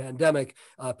into a pandemic,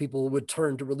 people would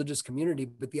turn to religious community.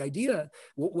 But the idea,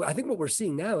 I think what we're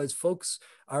seeing now is folks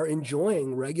are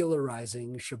enjoying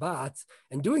regularizing Shabbat,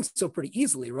 and doing so pretty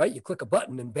easily, right? You click a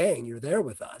button and bang, you're there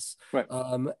with us. Right.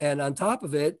 And on top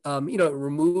of it, it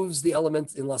removes the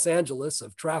element in Los Angeles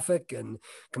of traffic and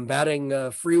combating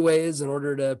freeways in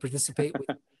order to participate with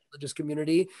the religious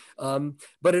community.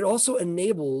 But it also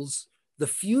enables the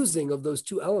fusing of those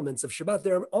two elements of Shabbat.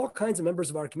 There are all kinds of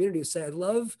members of our community who say, I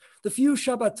love the few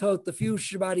Shabbatot, the few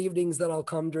Shabbat evenings that I'll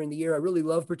come during the year. I really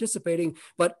love participating,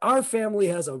 but our family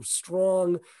has a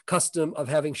strong custom of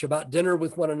having Shabbat dinner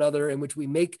with one another, in which we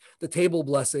make the table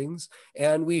blessings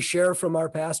and we share from our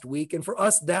past week. And for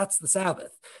us, that's the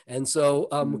Sabbath. And so,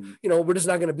 we're just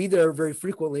not going to be there very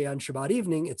frequently on Shabbat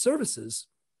evening at services.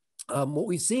 What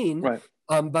we've seen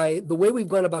by the way we've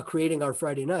gone about creating our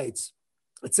Friday nights,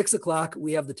 at 6 o'clock,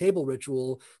 we have the table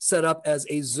ritual set up as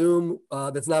a Zoom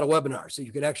that's not a webinar. So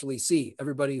you can actually see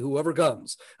everybody, whoever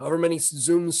comes, however many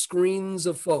Zoom screens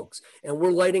of folks. And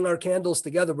we're lighting our candles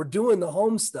together. We're doing the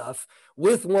home stuff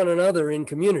with one another in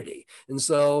community. And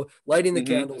so lighting the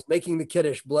candles, making the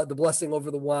kiddush, the blessing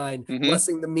over the wine,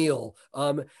 blessing the meal.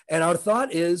 And our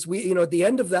thought is at the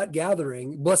end of that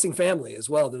gathering, blessing family as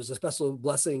well. There's a special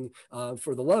blessing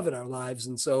for the love in our lives.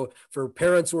 And so for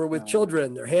parents who are with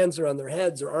children, their hands are on their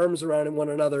heads, their arms around one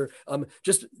another,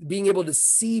 just being able to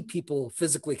see people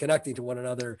physically connecting to one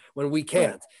another when we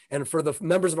can't. And for the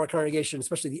members of our congregation,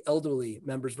 especially the elderly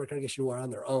members of our congregation who are on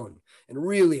their own and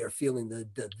really are feeling the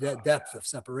depth of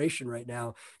separation right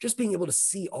now, just being able to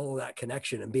see all of that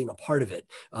connection and being a part of it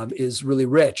is really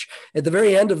rich. At the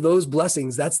very end of those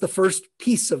blessings, that's the first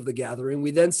piece of the gathering.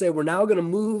 We then say we're now going to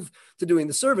move to doing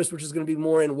the service, which is going to be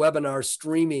more in webinar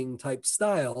streaming type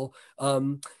style.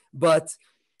 But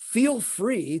feel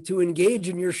free to engage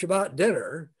in your Shabbat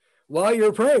dinner while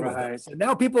you're praying with us. And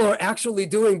now people are actually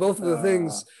doing both of the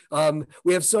things.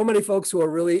 We have so many folks who are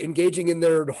really engaging in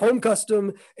their home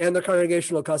custom and their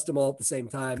congregational custom all at the same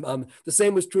time. The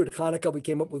same was true at Hanukkah. We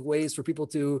came up with ways for people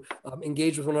to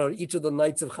engage with one another each of the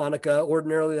nights of Hanukkah.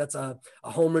 Ordinarily, that's a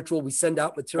home ritual. We send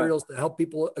out materials to help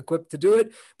people equip to do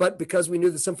it. But because we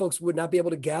knew that some folks would not be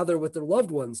able to gather with their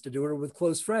loved ones to do it or with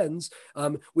close friends,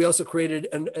 we also created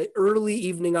an early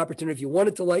evening opportunity. If you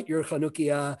wanted to light your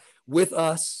Chanukiah with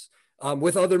us,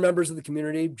 with other members of the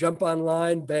community, jump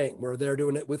online, bang, we're there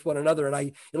doing it with one another.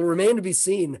 And it'll remain to be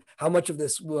seen how much of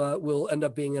this will end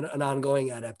up being an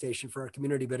ongoing adaptation for our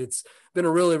community, but it's been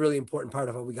a really, really important part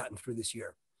of how we've gotten through this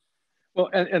year. Well,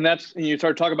 and that's, and you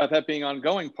start talking about that being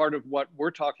ongoing. Part of what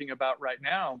we're talking about right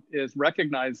now is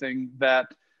recognizing that,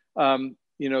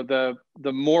 the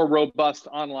more robust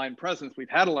online presence, we've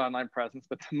had an online presence,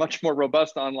 but the much more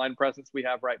robust online presence we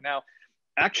have right now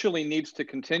actually needs to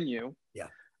continue. Yeah.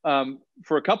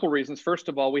 For a couple reasons. First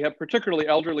of all, we have particularly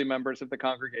elderly members of the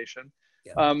congregation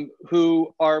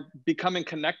who are becoming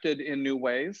connected in new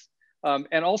ways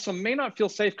and also may not feel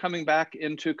safe coming back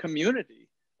into community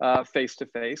face to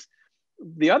face.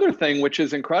 The other thing, which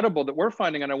is incredible that we're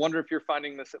finding, and I wonder if you're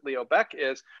finding this at Leo Baeck,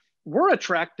 is we're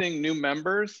attracting new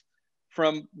members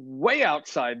from way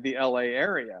outside the LA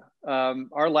area.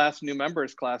 Our last new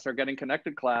members class, our Getting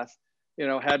Connected class,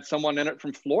 had someone in it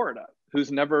from Florida who's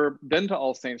never been to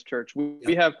All Saints Church.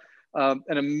 We have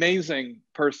an amazing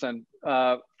person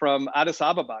from Addis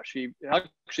Ababa. She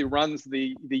actually runs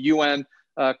the UN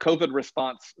COVID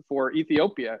response for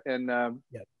Ethiopia and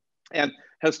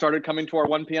has started coming to our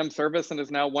 1 p.m. service and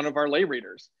is now one of our lay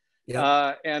readers.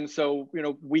 And so,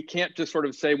 we can't just sort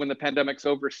of say when the pandemic's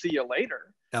over, see you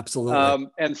later. Absolutely.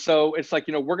 And so it's like,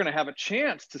 we're going to have a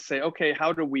chance to say, okay,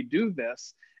 how do we do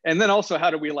this? And then also,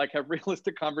 how do we have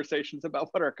realistic conversations about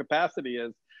what our capacity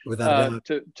is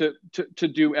to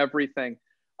do everything?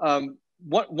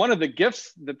 One of the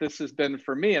gifts that this has been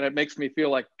for me, and it makes me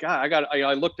feel like, God,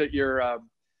 I looked at your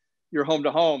home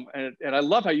to home, and I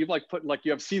love how you've put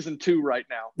you have season 2 right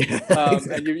now,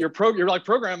 and you're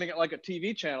programming it like a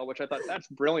TV channel, which I thought that's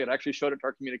brilliant. I actually showed it to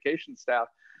our communication staff.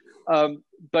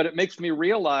 But it makes me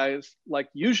realize,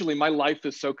 usually my life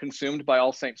is so consumed by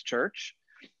All Saints Church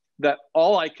that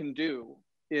all I can do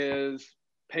is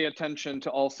pay attention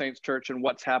to All Saints Church and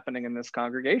what's happening in this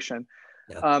congregation.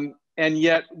 And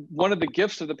yet one of the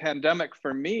gifts of the pandemic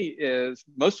for me is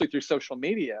mostly through social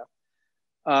media.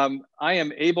 I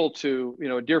am able to,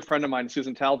 a dear friend of mine,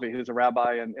 Susan Talvey, who's a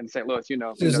rabbi in St. Louis,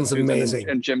 Susan's Susan amazing.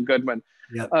 and Jim Goodman.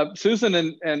 Susan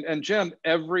and Jim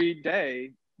every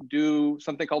day do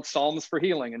something called Psalms for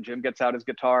Healing, and Jim gets out his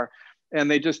guitar and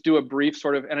they just do a brief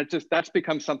sort of, and that's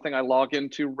become something I log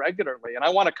into regularly. And I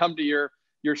want to come to your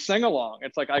sing along.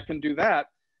 It's like, I can do that.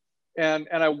 And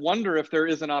I wonder if there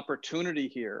is an opportunity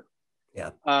here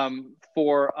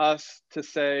for us to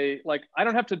say, I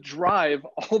don't have to drive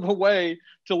all the way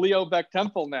to Leo Baeck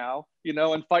Temple now,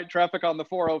 and fight traffic on the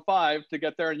 405 to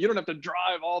get there. And you don't have to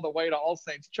drive all the way to All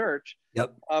Saints Church.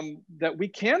 That we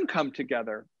can come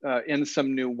together in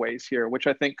some new ways here, which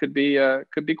I think could be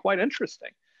quite interesting.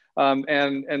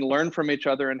 And learn from each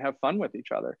other and have fun with each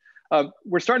other.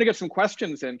 We're starting to get some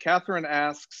questions in. Catherine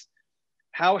asks,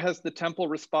 how has the temple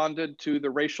responded to the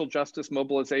racial justice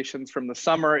mobilizations from the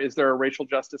summer? Is there a racial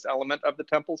justice element of the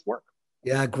temple's work?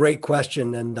 Yeah, great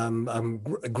question. And I'm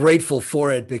grateful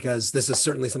for it, because this is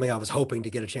certainly something I was hoping to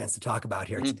get a chance to talk about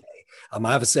here today.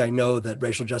 Obviously, I know that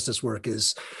racial justice work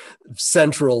is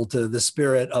central to the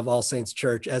spirit of All Saints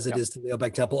Church, as it is to Leo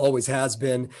Baeck Temple, always has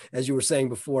been. As you were saying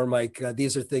before, Mike,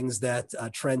 these are things that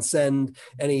transcend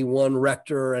any one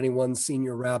rector or any one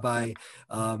senior rabbi.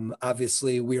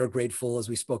 Obviously, we are grateful, as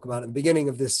we spoke about in the beginning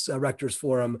of this Rector's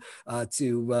Forum,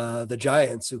 to the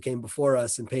giants who came before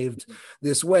us and paved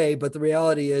this way. But the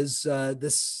reality is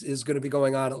this is going to be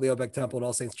going on at Leo Baeck Temple and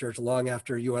All Saints Church long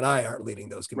after you and I aren't leading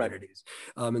those communities.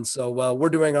 And so So we're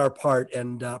doing our part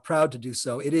and proud to do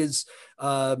so. It is,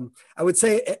 I would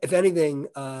say, if anything,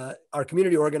 our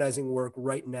community organizing work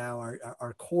right now,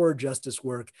 our core justice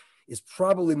work is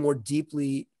probably more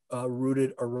deeply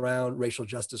rooted around racial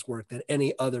justice work than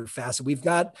any other facet. We've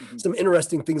got some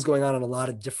interesting things going on a lot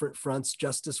of different fronts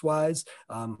justice-wise.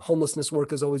 Homelessness work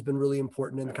has always been really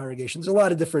important in the congregation. There's a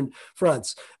lot of different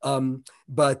fronts.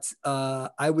 But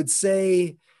I would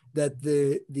say that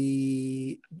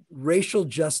the racial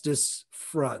justice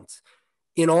front,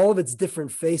 in all of its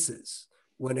different faces,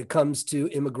 when it comes to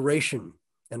immigration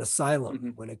and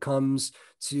asylum, when it comes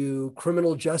to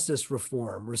criminal justice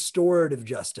reform, restorative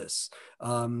justice,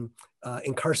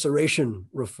 incarceration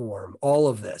reform, all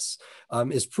of this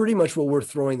is pretty much what we're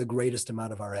throwing the greatest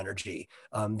amount of our energy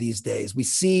these days. We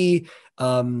see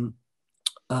the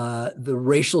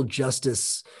racial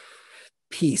justice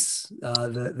piece,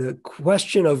 the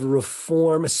question of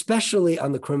reform, especially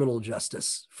on the criminal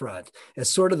justice front,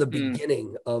 as sort of the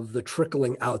beginning of the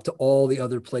trickling out to all the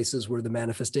other places where the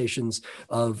manifestations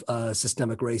of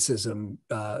systemic racism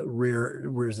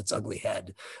rears its ugly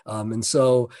head. And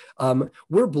so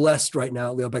we're blessed right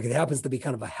now, Leo Baeck. It happens to be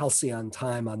kind of a halcyon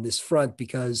time on this front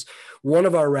because one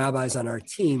of our rabbis on our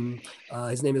team,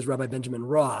 his name is Rabbi Benjamin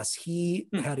Ross, he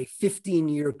had a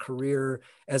 15-year career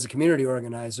as a community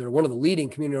organizer, one of the leading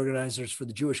community organizers for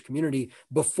the Jewish community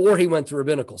before he went to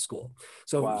rabbinical school.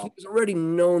 So he was already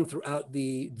known throughout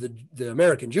the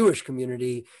American Jewish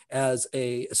community as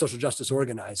a social justice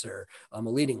organizer, a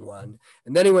leading one.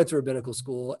 And then he went to rabbinical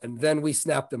school, and then we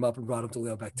snapped him up and brought him to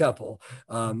Leo Baeck Temple.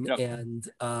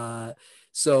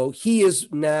 So he is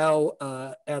now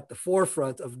at the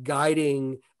forefront of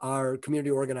guiding our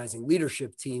community organizing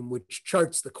leadership team, which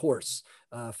charts the course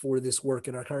for this work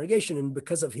in our congregation. And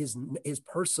because of his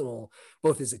personal,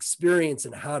 both his experience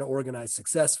in how to organize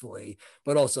successfully,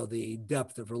 but also the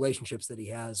depth of relationships that he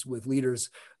has with leaders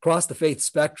across the faith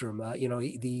spectrum.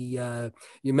 You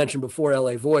mentioned before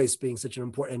LA Voice being such an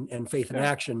important, and Faith in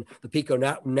Action, the PICO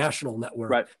national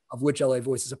network, of which LA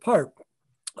Voice is a part.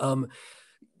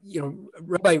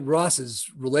 Rabbi Ross's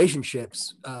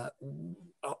relationships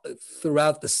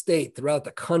throughout the state, throughout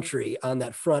the country on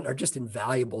that front are just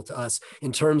invaluable to us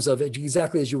in terms of,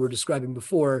 exactly as you were describing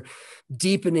before,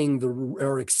 deepening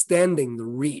or extending the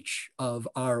reach of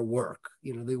our work.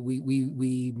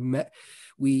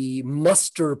 We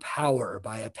muster power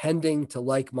by appending to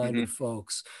like-minded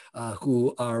folks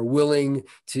who are willing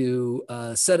to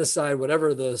set aside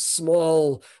whatever the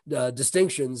small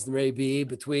distinctions there may be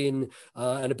between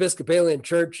an Episcopalian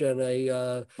church and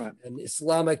an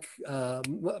Islamic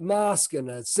mosque and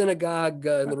a synagogue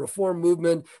and the Reform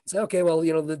movement. Say, okay, well,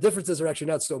 the differences are actually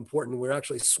not so important. We're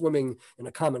actually swimming in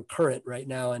a common current right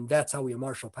now, and that's how we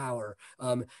marshal power.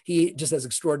 He just has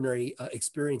extraordinary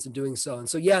experience in doing so. And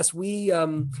so, yes,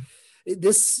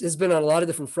 this has been on a lot of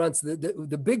different fronts.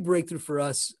 The big breakthrough for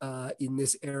us in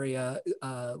this area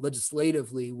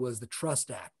legislatively was the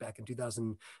Trust Act back in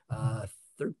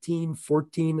 2013,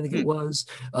 14, I think it was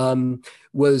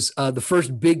the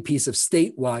first big piece of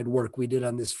statewide work we did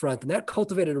on this front. And that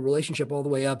cultivated a relationship all the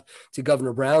way up to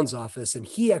Governor Brown's office. And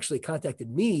he actually contacted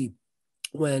me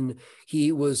when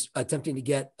he was attempting to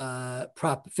get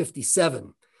Prop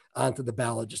 57 onto the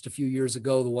ballot just a few years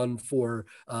ago, the one for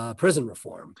prison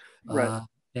reform.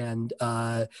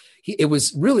 It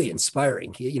was really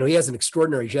inspiring. He has an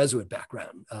extraordinary Jesuit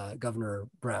background,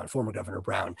 former Governor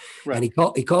Brown. And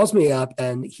he calls me up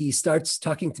and he starts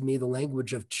talking to me the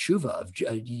language of tshuva,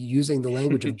 using the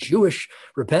language of Jewish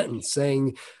repentance,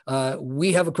 saying,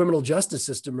 we have a criminal justice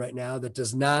system right now that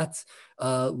does not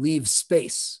leave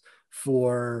space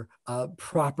for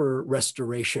proper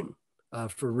restoration.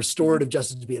 For restorative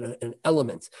justice to be an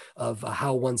element of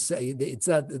how one say it's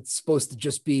supposed to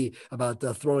just be about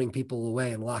throwing people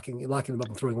away and locking them up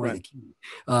and throwing away the key.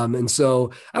 And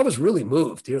so I was really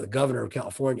moved to hear the governor of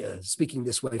California speaking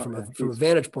this way from a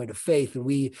vantage point of faith. And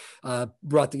we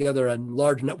brought together a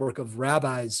large network of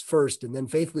rabbis first and then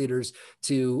faith leaders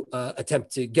to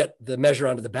attempt to get the measure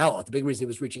onto the ballot. The big reason he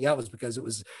was reaching out was because it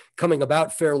was coming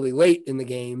about fairly late in the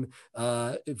game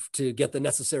to get the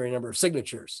necessary number of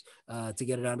signatures to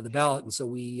get it onto the ballot. And so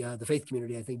we, the faith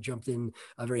community, I think, jumped in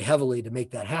very heavily to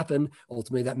make that happen.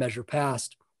 Ultimately, that measure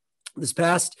passed. This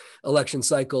past election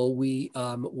cycle, we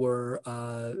were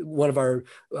two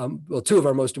of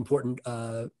our most important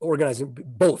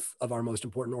both of our most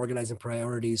important organizing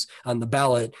priorities on the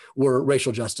ballot were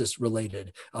racial justice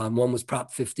related. One was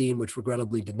Prop 15, which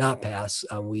regrettably did not pass.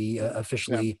 We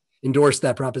officially endorsed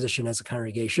that proposition as a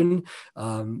congregation.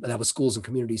 That was Schools and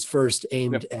Communities First,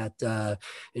 aimed at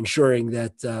ensuring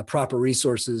that proper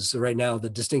resources. So right now, the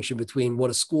distinction between what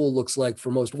a school looks like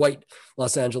for most white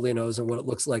Los Angelenos and what it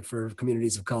looks like for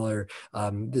communities of color,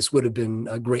 this would have been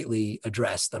greatly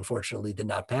addressed. Unfortunately, did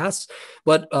not pass.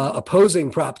 But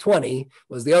opposing Prop 20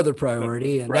 was the other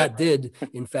priority, and that did,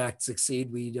 in fact,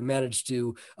 succeed. We managed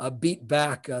to beat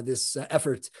back this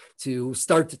effort to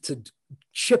start to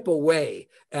chip away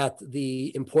at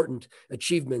the important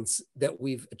achievements that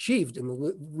we've achieved in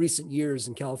the recent years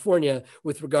in California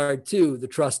with regard to the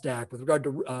Trust Act, with regard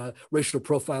to racial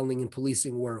profiling and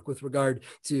policing work, with regard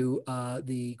to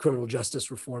the criminal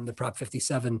justice reform that Prop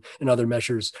 57 and other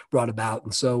measures brought about.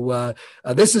 And so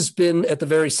this has been at the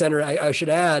very center. I should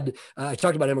add, I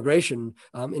talked about immigration.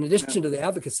 In addition to the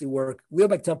advocacy work, Leo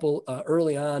Baeck Temple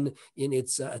early on in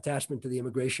its attachment to the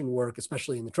immigration work,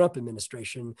 especially in the Trump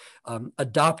administration,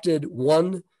 adopted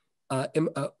one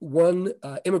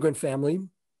immigrant family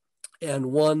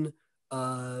and one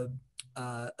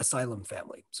asylum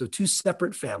family. So two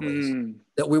separate families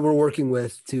that we were working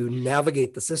with to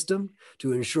navigate the system,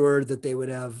 to ensure that they would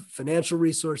have financial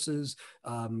resources,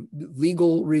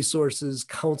 legal resources,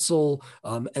 counsel,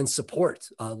 and support,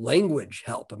 language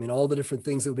help. I mean, all the different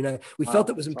things that we felt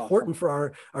it was important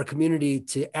for our community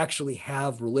to actually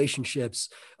have relationships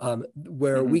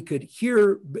where we could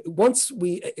hear,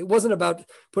 it wasn't about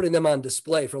putting them on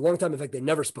display. For a long time, in fact, they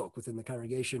never spoke within the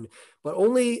congregation, but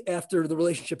only after the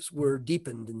relationships were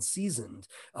deepened and seasoned,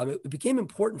 it became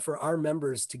important for our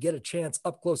members to get a chance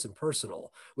up close and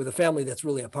personal with a family that's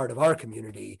really a part of our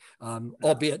community,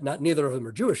 albeit neither of them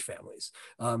are Jewish families,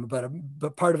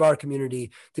 but part of our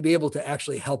community, to be able to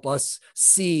actually help us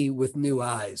see with new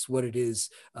eyes what it is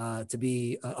to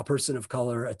be a person of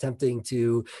color attempting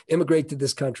to immigrate to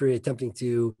this country, attempting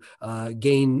to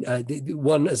gain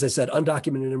one, as I said,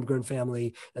 undocumented immigrant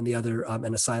family, and the other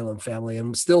an asylum family. And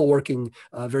I'm still working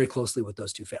very closely with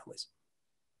those two families.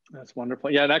 That's wonderful.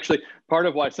 Yeah, and actually part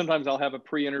of why sometimes I'll have a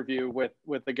pre-interview with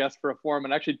the guest for a forum,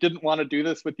 and actually didn't want to do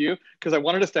this with you because I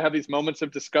wanted us to have these moments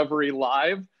of discovery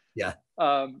live. Yeah.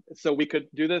 So we could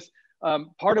do this.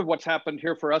 Part of what's happened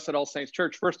here for us at All Saints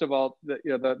Church, first of all,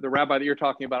 the rabbi that you're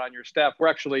talking about on your staff, we're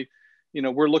actually,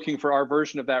 we're looking for our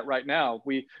version of that right now.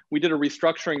 We did a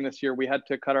restructuring this year. We had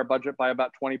to cut our budget by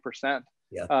about 20%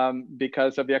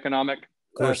 because of the economic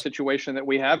situation that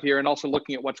we have here, and also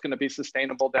looking at what's going to be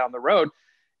sustainable down the road.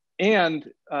 And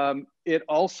it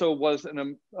also was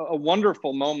a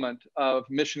wonderful moment of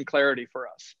mission clarity for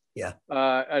us. Yeah.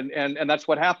 And that's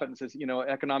what happens is,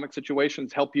 economic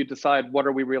situations help you decide what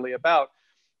are we really about.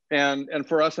 And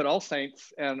for us at All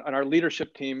Saints and our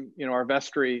leadership team, our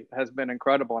vestry has been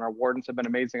incredible, and our wardens have been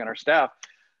amazing, and our staff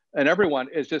and everyone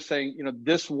is just saying,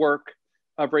 this work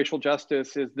of racial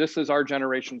justice this is our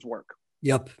generation's work.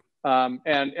 Yep.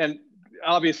 And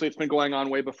obviously it's been going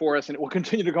on way before us, and it will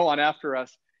continue to go on after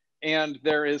us. And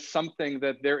there is something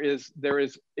that there is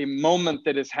a moment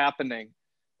that is happening,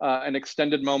 an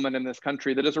extended moment in this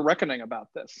country that is a reckoning about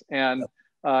this. And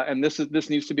this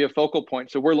needs to be a focal point.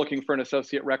 So we're looking for an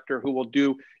associate rector who will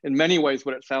do in many ways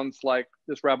what it sounds like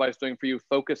this rabbi is doing for you,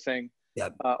 focusing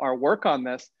our work on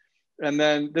this. And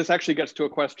then this actually gets to a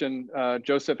question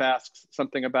Joseph asks,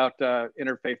 something about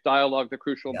interfaith dialogue, the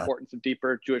crucial importance of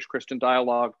deeper Jewish-Christian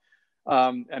dialogue.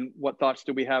 And what thoughts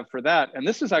do we have for that? And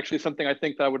this is actually something I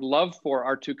think that I would love for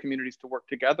our two communities to work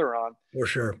together on. For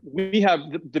sure. We have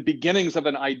the beginnings of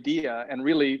an idea, and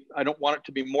really, I don't want it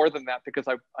to be more than that, because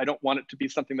I don't want it to be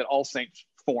something that All Saints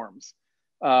forms.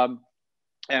 And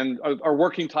our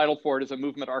working title for it is a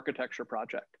movement architecture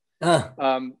project.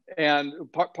 And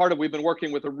part of, we've been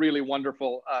working with a really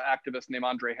wonderful activist named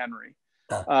Andre Henry.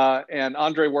 And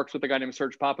Andre works with a guy named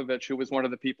Serge Popovich, who was one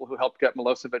of the people who helped get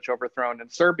Milosevic overthrown in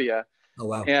Serbia. Oh,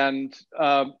 wow. And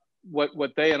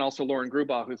what they, and also Lauren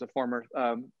Grubaugh, who's a former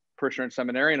parishioner and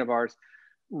seminarian of ours,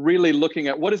 really looking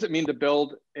at what does it mean to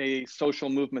build a social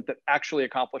movement that actually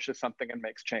accomplishes something and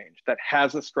makes change, that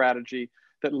has a strategy,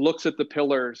 that looks at the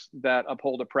pillars that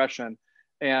uphold oppression,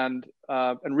 and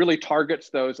really targets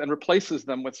those and replaces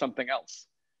them with something else.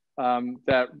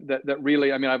 That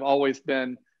really, I mean, I've always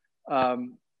been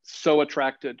so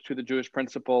attracted to the Jewish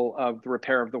principle of the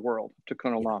repair of the world,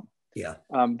 tikkun olam. Yeah.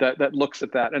 That looks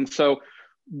at that. And so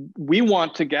we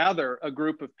want to gather a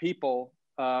group of people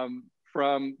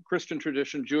from Christian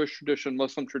tradition, Jewish tradition,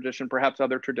 Muslim tradition, perhaps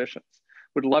other traditions.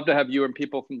 Would love to have you and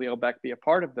people from Leo Baeck be a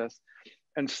part of this,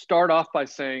 and start off by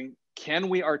saying, can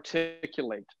we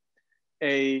articulate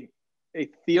a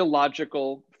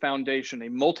theological foundation, a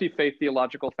multi-faith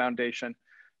theological foundation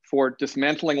for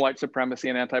dismantling white supremacy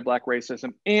and anti-Black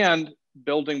racism and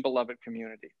building beloved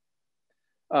community?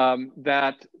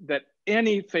 that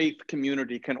any faith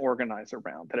community can organize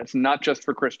around, that it's not just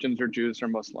for Christians or Jews or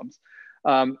Muslims.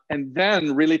 And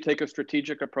then really take a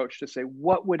strategic approach to say,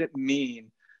 what would it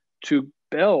mean to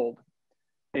build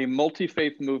a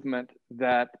multi-faith movement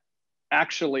that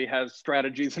actually has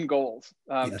strategies and goals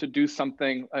to do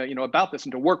something about this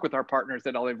and to work with our partners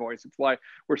at LA Voice. It's why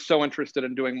we're so interested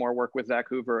in doing more work with Zach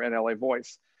Hoover and LA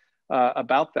Voice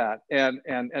about that and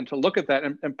to look at that.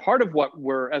 And part of what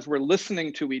as we're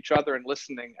listening to each other and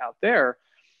listening out there,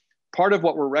 part of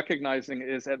what we're recognizing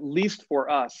is, at least for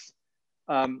us,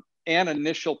 an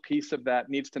initial piece of that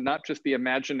needs to not just be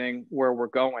imagining where we're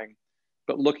going,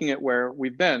 but looking at where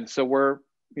we've been. So we're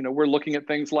looking at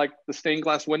things like the stained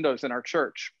glass windows in our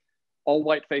church, all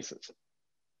white faces.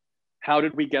 How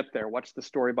did we get there? What's the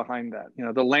story behind that?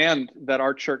 The land that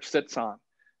our church sits on.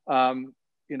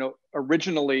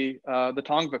 Originally the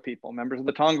Tongva people, members of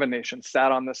the Tongva Nation,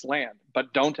 sat on this land,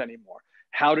 but don't anymore.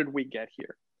 How did we get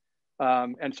here?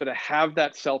 And so to have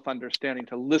that self-understanding,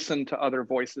 to listen to other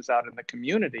voices out in the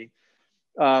community,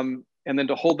 and then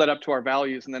to hold that up to our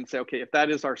values and then say, okay, if that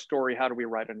is our story, how do we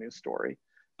write a new story?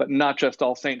 But not just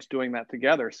All Saints doing that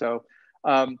together. So,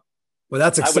 well,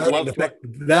 that's exciting.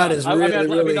 That is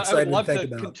really exciting. I would love to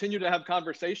continue to have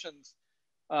conversations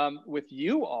with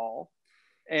you all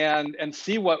and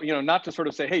see what, not to sort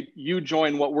of say, hey, you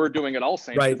join what we're doing at All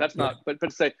Saints. Right. That's not, but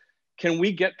to say, can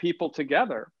we get people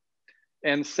together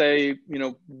and say,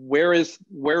 where is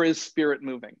Spirit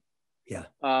moving? Yeah.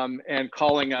 And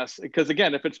calling us, because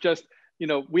again, if it's just,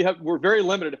 we're very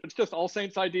limited. If it's just All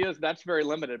Saints ideas, that's very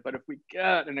limited. But if we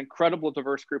get an incredible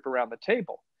diverse group around the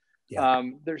table,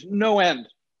 there's no end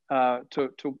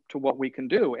to what we can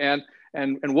do. And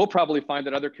we'll probably find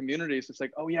that other communities, it's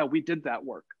like, oh yeah, we did that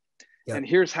work. Yeah. And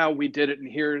here's how we did it.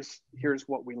 And here's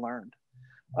what we learned.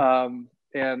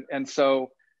 And so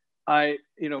my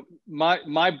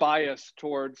bias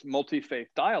towards multi-faith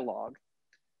dialogue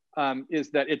is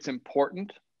that it's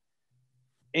important.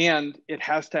 And it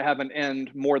has to have an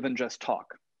end more than just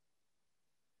talk.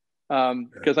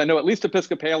 Because I know at least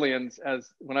Episcopalians, as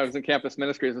when I was in campus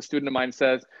ministry, as a student of mine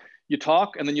says, you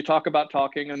talk and then you talk about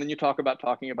talking and then you talk about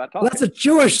talking about talking. Well, that's a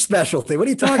Jewish specialty. What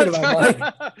are you talking about,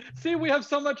 Mike? See, we have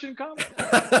so much in common.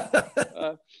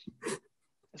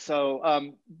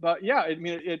 But yeah, I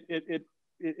mean,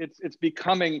 it's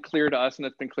becoming clear to us, and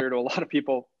it's been clear to a lot of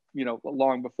people,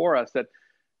 long before us, that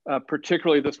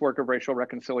particularly this work of racial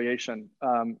reconciliation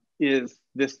is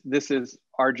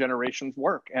our generation's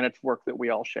work, and it's work that we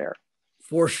all share.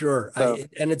 For sure. So,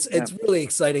 it's really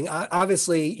exciting.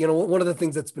 Obviously, one of the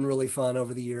things that's been really fun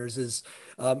over the years is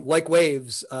like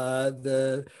waves,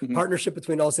 the partnership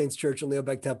between All Saints Church and Leo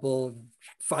Baeck Temple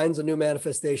finds a new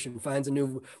manifestation, finds a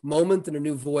new moment and a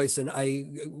new voice. And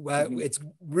it's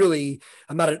really,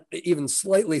 I'm not even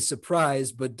slightly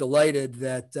surprised, but delighted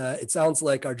that it sounds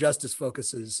like our justice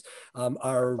focuses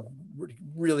are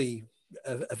really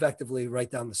effectively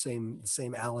right down the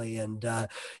same alley. And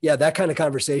that kind of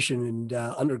conversation and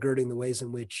undergirding the ways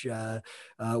in which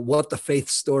what the faith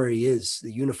story is,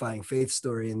 the unifying faith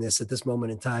story in this at this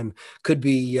moment in time, could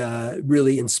be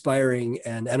really inspiring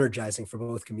and energizing for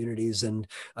both communities, and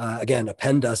again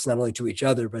append us not only to each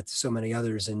other but to so many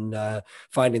others in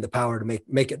finding the power to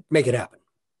make it happen.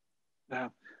 Yeah,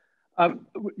 I'd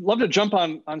love to jump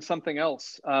on something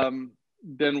else.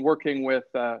 Been working with,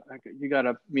 you got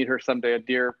to meet her someday, a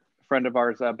dear friend of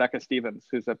ours, Becca Stevens,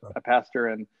 who's a pastor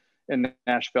in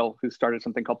Nashville, who started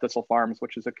something called Thistle Farms,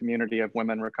 which is a community of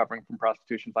women recovering from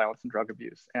prostitution, violence, and drug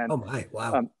abuse. And oh my,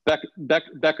 wow.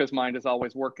 Becca's mind is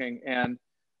always working. And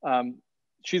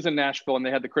she's in Nashville, and they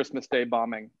had the Christmas Day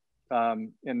bombing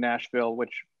in Nashville,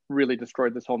 which really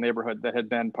destroyed this whole neighborhood that had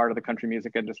been part of the country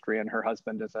music industry. And her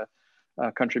husband is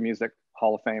a country music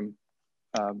Hall of Fame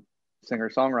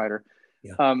singer-songwriter.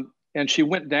 Yeah. And she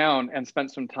went down and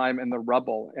spent some time in the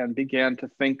rubble and began to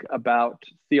think about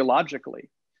theologically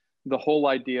the whole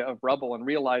idea of rubble, and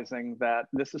realizing that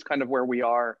this is kind of where we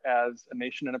are as a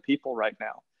nation and a people right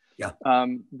now. Yeah.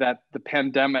 That the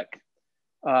pandemic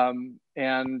and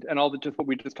all just what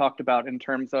we just talked about in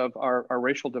terms of our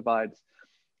racial divides,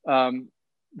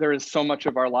 there is so much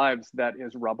of our lives that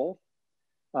is rubble.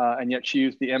 And yet she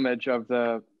used the image of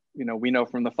we know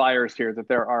from the fires here that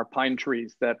there are pine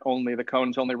trees that the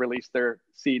cones only release their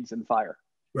seeds in fire.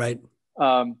 Right.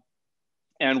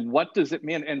 And what does it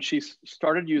mean? And she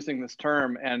started using this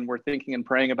term, and we're thinking and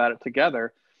praying about it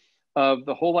together, of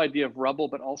the whole idea of rubble,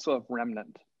 but also of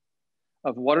remnant,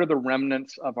 of what are the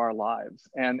remnants of our lives.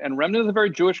 And remnant is a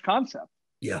very Jewish concept.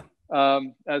 Yeah.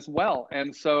 As well.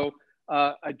 And so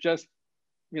I just,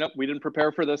 we didn't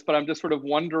prepare for this, but I'm just sort of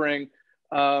wondering,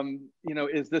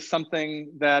 Is this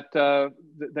something that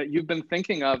that you've been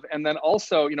thinking of? And then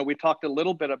also, we talked a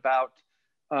little bit about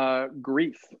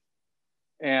grief.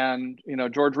 And,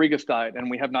 George Regas died, and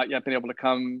we have not yet been able to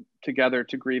come together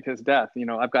to grieve his death.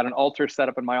 I've got an altar set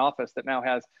up in my office that now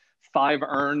has 5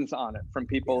 urns on it from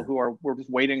people who were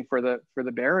just waiting for the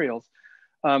burials.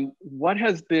 What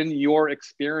has been your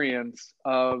experience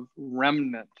of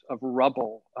remnant, of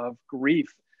rubble, of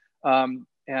grief,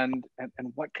 and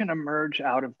what can emerge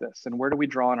out of this, and where do we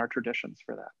draw on our traditions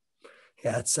for that?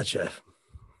 Yeah, it's such a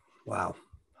wow.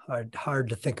 Hard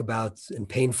to think about and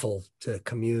painful to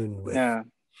commune with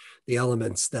the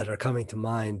elements that are coming to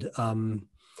mind.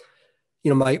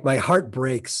 My heart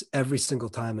breaks every single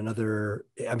time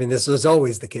this is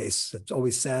always the case. It's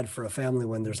always sad for a family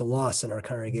when there's a loss in our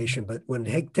congregation, but when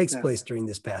it takes place during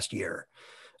this past year,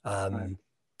 my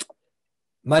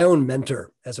own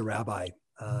mentor as a rabbi,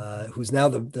 who's now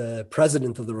the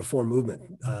president of the Reform movement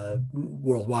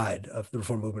worldwide, of the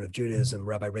Reform movement of Judaism,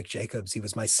 Rabbi Rick Jacobs. He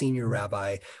was my senior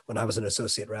rabbi when I was an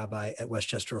associate rabbi at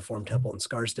Westchester Reform Temple in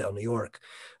Scarsdale, New York,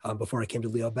 before I came to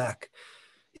Leo Baeck.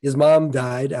 His mom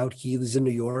died out. He was in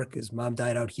New York. His mom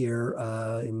died out here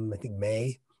in, I think,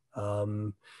 May.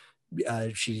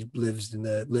 She lived in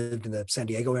the San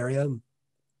Diego area.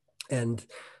 And,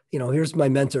 here's my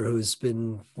mentor, who's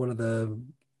been one of the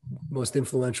most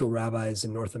influential rabbis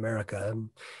in North America,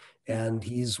 and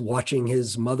he's watching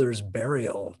his mother's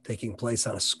burial taking place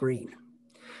on a screen,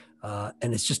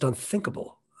 and it's just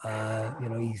unthinkable.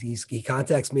 He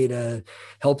contacts me to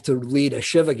help to lead a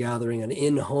Shiva gathering, an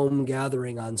in-home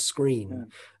gathering on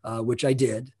screen, which I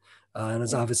did, and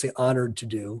was obviously honored to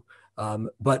do.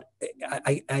 But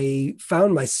I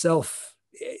found myself,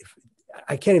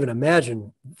 I can't even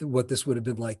imagine what this would have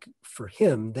been like for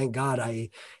him. Thank God I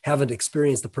haven't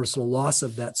experienced the personal loss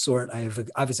of that sort. I have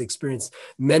obviously experienced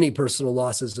many personal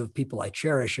losses of people I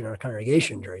cherish in our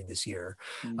congregation during this year,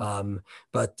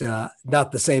 but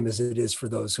not the same as it is for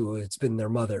those who it's been their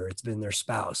mother, it's been their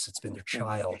spouse, it's been their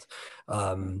child,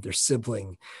 their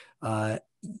sibling. There's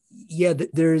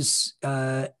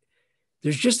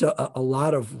just a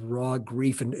lot of raw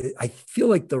grief, and I feel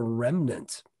like the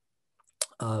remnant.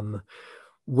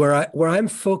 Where I'm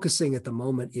focusing at the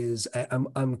moment is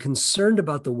I'm concerned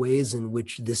about the ways in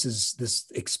which this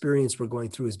experience we're going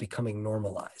through is becoming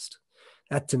normalized.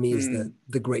 That to me is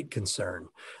the great concern.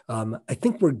 I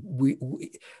think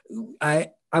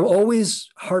I'm always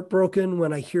heartbroken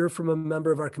when I hear from a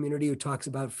member of our community who talks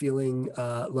about feeling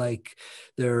like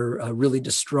they're really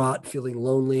distraught, feeling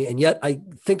lonely. And yet I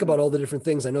think about all the different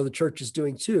things I know the church is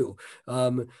doing too,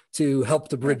 to help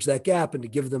to bridge that gap and to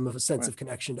give them a sense of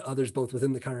connection to others, both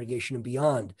within the congregation and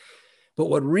beyond. But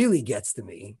what really gets to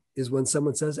me is when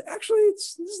someone says, actually,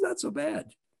 this is not so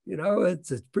bad.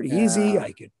 It's pretty easy.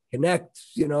 I could connect,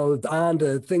 on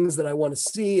to things that I want to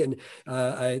see. And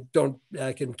I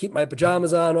can keep my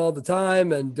pajamas on all the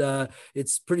time. And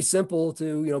it's pretty simple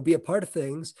to, be a part of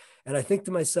things. And I think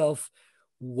to myself,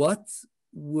 what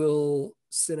will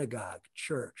synagogue,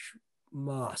 church,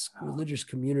 mosque, religious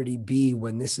community be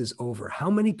when this is over?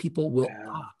 How many people will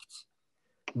opt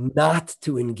not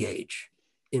to engage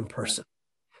in person?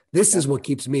 This is what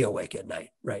keeps me awake at night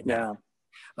right now.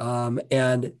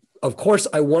 And of course,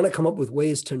 I want to come up with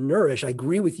ways to nourish. I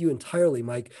agree with you entirely,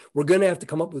 Mike. We're going to have to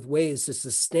come up with ways to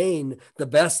sustain the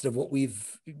best of what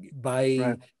we've,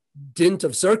 by dint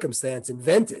of circumstance,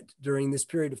 invented during this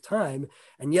period of time.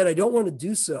 And yet I don't want to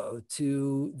do so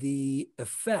to the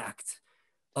effect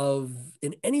of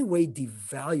in any way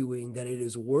devaluing that it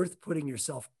is worth putting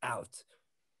yourself out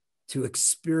to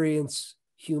experience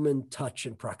human touch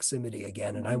and proximity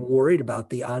again. And I'm worried about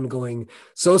the ongoing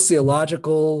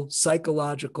sociological,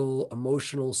 psychological,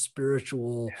 emotional,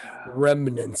 spiritual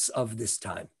remnants of this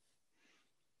time.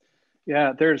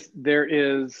 Yeah, there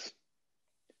is,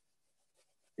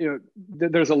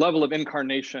 there's a level of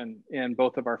incarnation in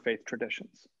both of our faith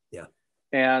traditions. Yeah.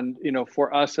 And,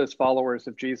 for us as followers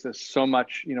of Jesus, so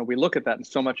much, we look at that, and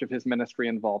so much of his ministry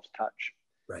involves touch.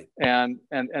 Right. And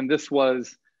this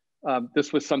was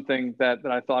something that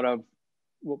I thought of,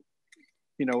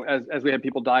 as we had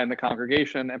people die in the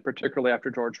congregation, and particularly after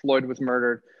George Floyd was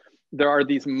murdered. There are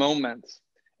these moments,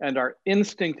 and our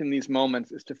instinct in these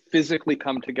moments is to physically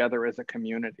come together as a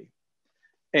community.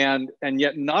 And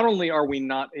yet not only are we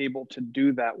not able to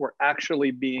do that, we're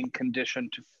actually being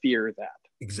conditioned to fear that.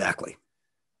 Exactly.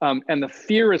 And the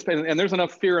fear is, and there's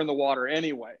enough fear in the water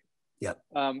anyway. Yep.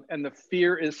 And the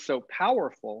fear is so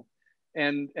powerful.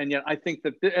 And yet I think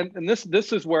that,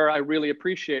 this is where I really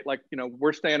appreciate,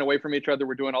 we're staying away from each other.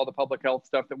 We're doing all the public health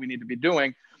stuff that we need to be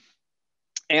doing.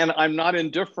 And I'm not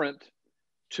indifferent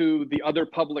to the other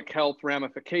public health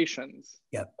ramifications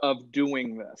of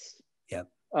doing this.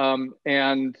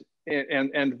 And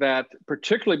that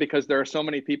particularly because there are so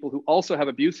many people who also have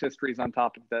abuse histories on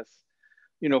top of this,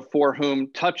 you know, for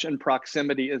whom touch and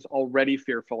proximity is already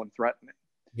fearful and threatening.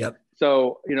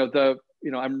 So,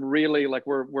 I'm really like,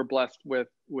 we're blessed with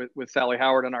Sally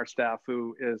Howard on our staff,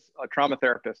 who is a trauma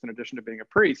therapist in addition to being a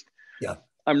priest.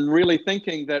 I'm really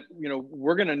thinking that, you know,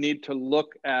 we're going to need to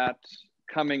look at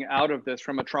coming out of this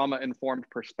from a trauma-informed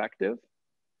perspective,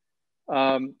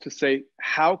 to say,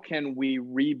 how can we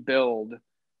rebuild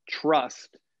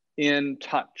trust in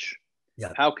touch?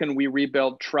 How can we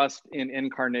rebuild trust in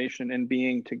incarnation and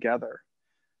being together?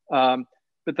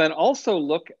 But then also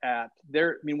look at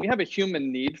we have a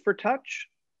human need for touch,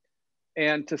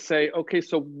 and to say, okay,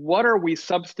 so what are we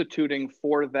substituting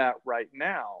for that right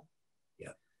now?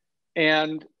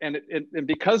 And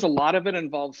because a lot of it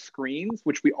involves screens,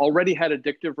 which we already had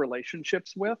addictive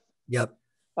relationships with.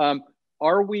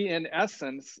 Are we in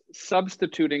essence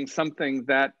substituting something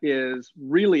that is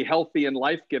really healthy and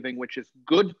life-giving, which is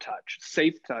good touch,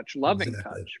 safe touch, loving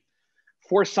touch,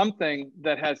 for something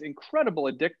that has incredible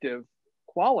addictive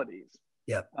qualities,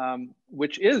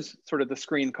 which is sort of the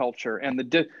screen culture and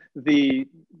the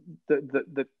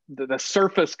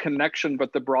surface connection,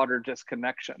 but the broader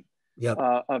disconnection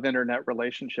of internet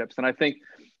relationships. And I think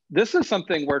this is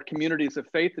something where communities of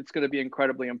faith, it's going to be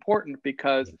incredibly important,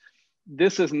 because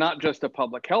this is not just a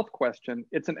public health question,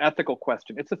 it's an ethical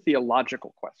question, it's a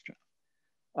theological question.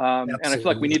 And I feel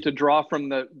like we need to draw from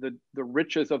the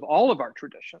riches of all of our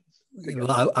traditions.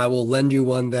 Well, I will lend you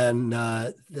one then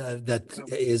that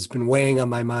has been weighing on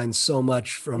my mind so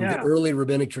much from the early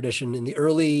rabbinic tradition. In the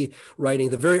early writing,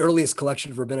 the very earliest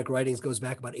collection of rabbinic writings goes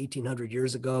back about 1800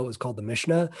 years ago. It was called the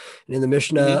Mishnah. And in the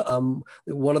Mishnah,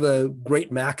 one of the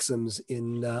great maxims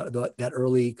in that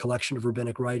early collection of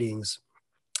rabbinic writings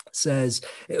says,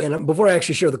 and before I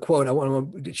actually share the quote, I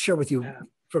want to share with you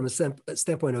from a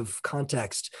standpoint of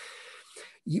context.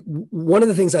 One of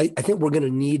the things I think we're going to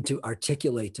need to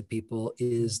articulate to people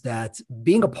is that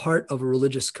being a part of a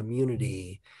religious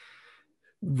community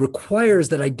requires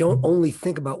that I don't only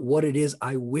think about what it is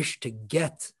I wish to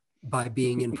get by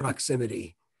being in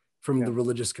proximity from the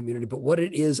religious community, but what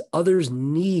it is others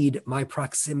need my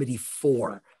proximity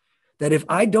for. That if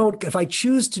I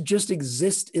choose to just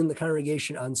exist in the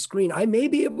congregation on screen, I may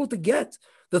be able to get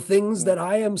the things that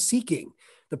I am seeking.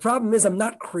 The problem is I'm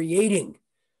not creating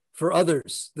for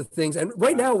others the things, and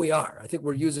right now we are. I think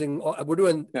we're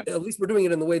doing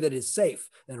it in the way that is safe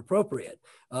and appropriate.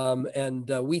 And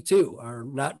we too are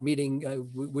not meeting.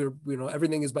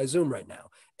 Everything is by Zoom right now,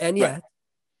 and yet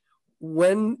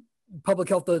when public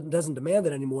health doesn't demand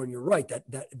it anymore, and you're right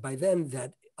that by then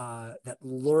that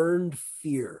learned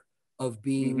fear of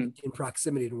being in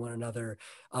proximity to one another,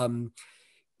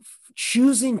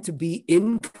 choosing to be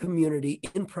in community,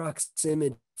 in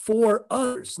proximity for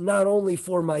others, not only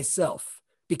for myself,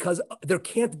 because there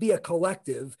can't be a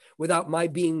collective without my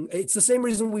being. It's the same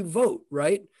reason we vote,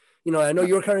 right? You know, I know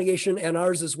your congregation and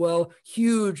ours as well,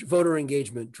 huge voter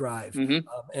engagement drive,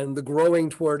 and the growing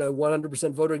toward a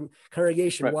 100% voting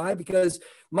congregation. Why? Because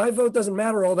my vote doesn't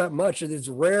matter all that much. It's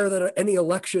rare that any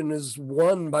election is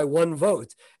won by one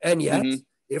vote. And yet,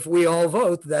 if we all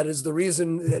vote, that is the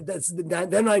reason.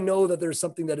 Then I know that there's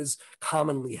something that is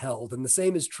commonly held. And the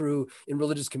same is true in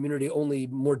religious community, only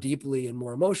more deeply and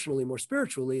more emotionally, more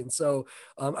spiritually. And so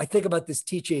I think about this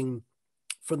teaching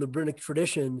from the rabbinic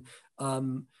tradition.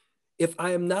 If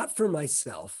I am not for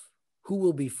myself, who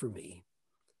will be for me?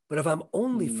 But if I'm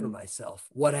only for myself,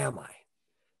 what am I?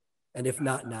 And if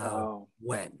not now,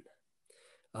 when?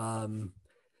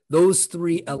 Those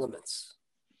three elements.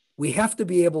 We have to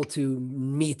be able to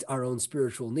meet our own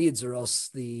spiritual needs, or else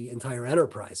the entire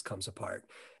enterprise comes apart.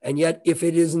 And yet, if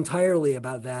it is entirely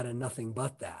about that and nothing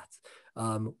but that,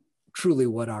 truly,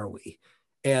 what are we?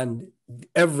 And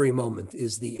every moment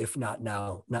is the if not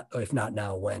now,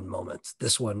 when moment.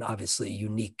 This one obviously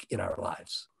unique in our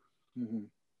lives. And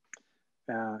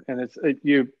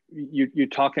you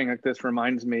talking like this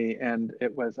reminds me, and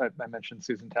it was I mentioned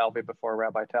Susan Talby before,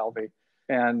 Rabbi Talby,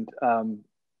 and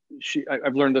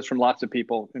I've learned this from lots of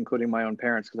people, including my own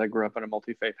parents, because I grew up in a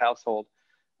multi-faith household.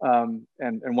 And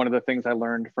one of the things I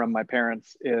learned from my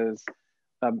parents is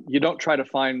you don't try to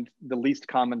find the least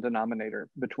common denominator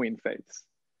between faiths.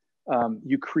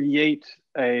 You create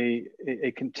a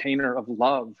container of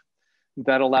love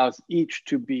that allows each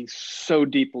to be so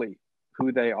deeply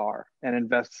who they are and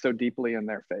invest so deeply in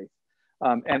their faith,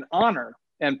 and honor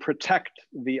and protect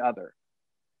the other.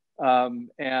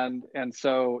 And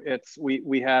so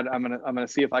we had, I'm gonna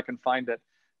see if I can find it.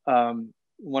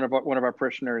 one of our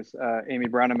parishioners, Amy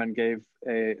Brenneman, gave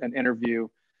an interview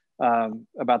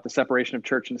about the separation of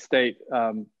church and state,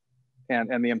 and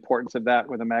the importance of that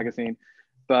with a magazine.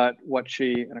 But what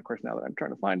she, and of course, now that I'm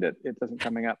trying to find it, it isn't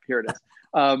coming up. Here it is.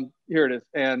 Here it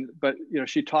is. But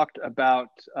she talked about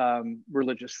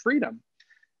religious freedom.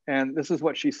 And this is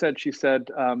what she said. She said,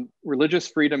 religious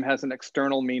freedom has an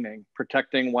external meaning,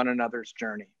 protecting one another's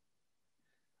journey,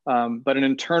 but an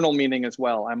internal meaning as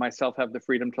well. I myself have the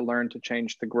freedom to learn, to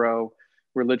change, to grow.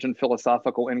 Religion,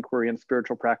 philosophical inquiry, and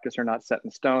spiritual practice are not set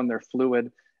in stone. They're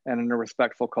fluid. And in a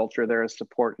respectful culture, there is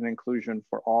support and inclusion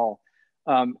for all.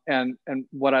 And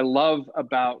what I love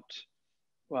about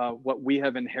what we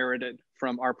have inherited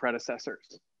from our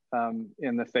predecessors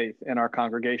in the faith, in our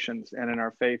congregations and in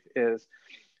our faith, is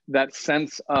that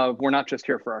sense of we're not just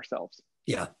here for ourselves.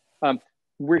 Yeah.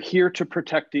 We're here to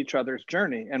protect each other's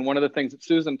journey. And one of the things that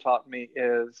Susan taught me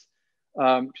is,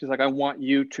 she's like, I want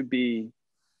you to be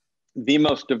the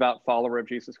most devout follower of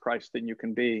Jesus Christ that you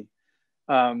can be.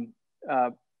 And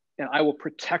I will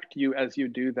protect you as you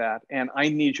do that. And I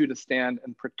need you to stand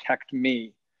and protect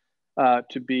me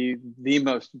to be the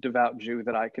most devout Jew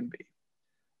that I can be.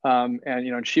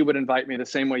 And she would invite me the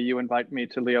same way you invite me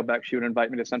to Leo Baeck. She would invite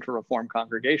me to Central Reform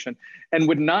Congregation, and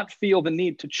would not feel the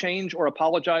need to change or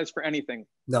apologize for anything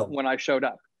when I showed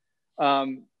up.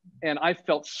 And I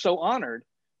felt so honored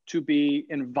to be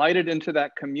invited into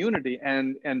that community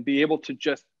and be able to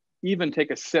just even take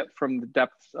a sip from the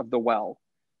depths of the well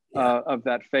of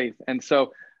that faith. And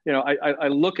so, I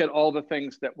look at all the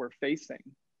things that we're facing,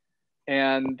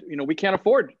 and, we can't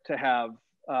afford to have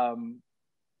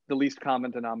the least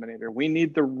common denominator. We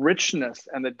need the richness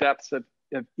and the depths of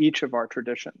each of our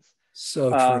traditions. So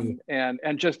true. And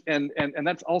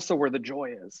that's also where the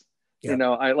joy is. Yep.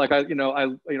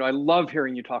 I love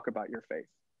hearing you talk about your faith.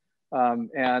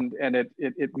 And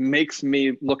it makes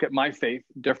me look at my faith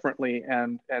differently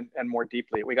and more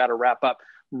deeply. We got to wrap up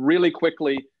really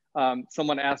quickly.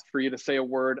 Someone asked for you to say a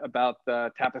word about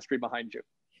the tapestry behind you.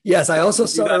 Yes, I also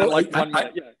saw.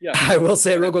 I will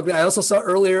say it real quickly. I also saw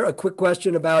earlier a quick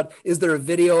question about, is there a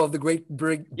video of the great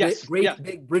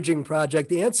big bridging project?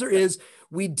 The answer is,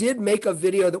 we did make a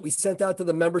video that we sent out to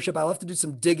the membership. I'll have to do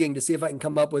some digging to see if I can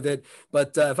come up with it.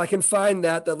 But if I can find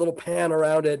that little pan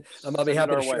around it, I'll be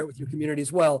happy to share it with your community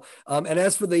as well. And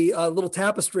as for the little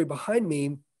tapestry behind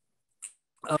me,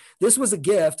 this was a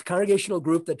gift, congregational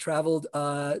group that traveled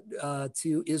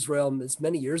to Israel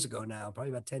many years ago now,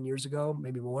 probably about 10 years ago,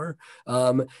 maybe more.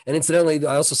 And incidentally,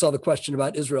 I also saw the question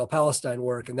about Israel-Palestine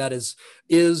work, and that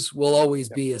will always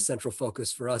be a central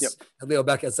focus for us at Leo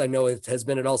Baeck, as I know it has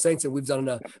been at All Saints, and we've done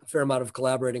a fair amount of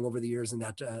collaborating over the years in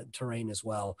that terrain as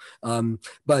well.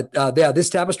 This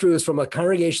tapestry was from a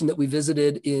congregation that we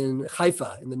visited in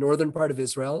Haifa, in the northern part of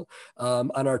Israel,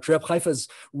 on our trip. Haifa is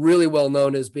really well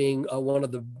known as being one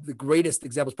of the greatest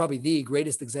examples, probably the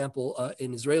greatest example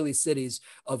in Israeli cities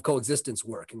of coexistence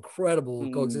work,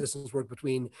 incredible coexistence work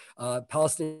between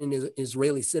Palestinian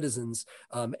Israeli citizens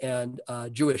and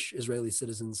Jewish Israeli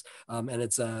citizens. And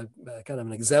it's kind of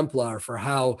an exemplar for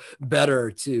how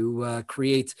better to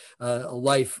create a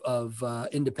life of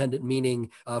independent meaning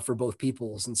for both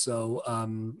peoples, and so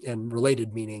and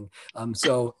related meaning.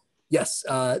 Yes,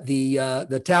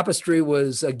 the tapestry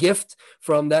was a gift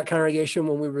from that congregation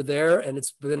when we were there, and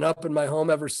it's been up in my home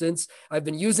ever since. I've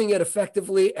been using it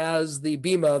effectively as the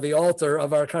bima, the altar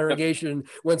of our congregation.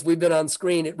 Once we've been on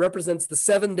screen, it represents the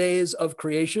 7 days of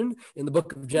creation in the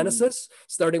book of Genesis,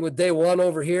 starting with day 1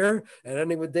 over here and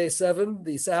ending with day 7,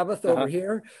 the Sabbath over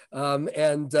here.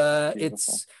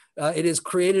 It has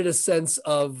created a sense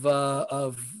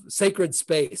of sacred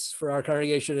space for our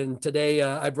congregation, and today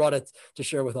I brought it to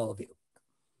share with all of you.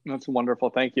 That's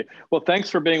wonderful. Thank you. Well, thanks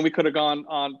for being. We could have gone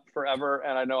on forever,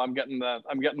 and I know I'm getting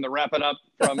the wrap it up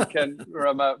from Ken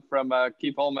from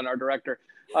Keith Holman, our director,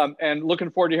 and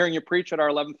looking forward to hearing you preach at our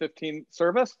 11:15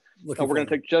 service. We're going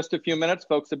to take just a few minutes.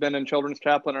 Folks have been in Children's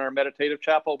Chapel and our Meditative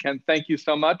Chapel. Ken, thank you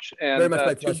so much. And very much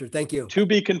my pleasure. Thank you. To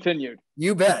be continued.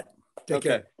 You bet. Take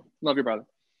care. Love you, brother.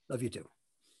 Love you too.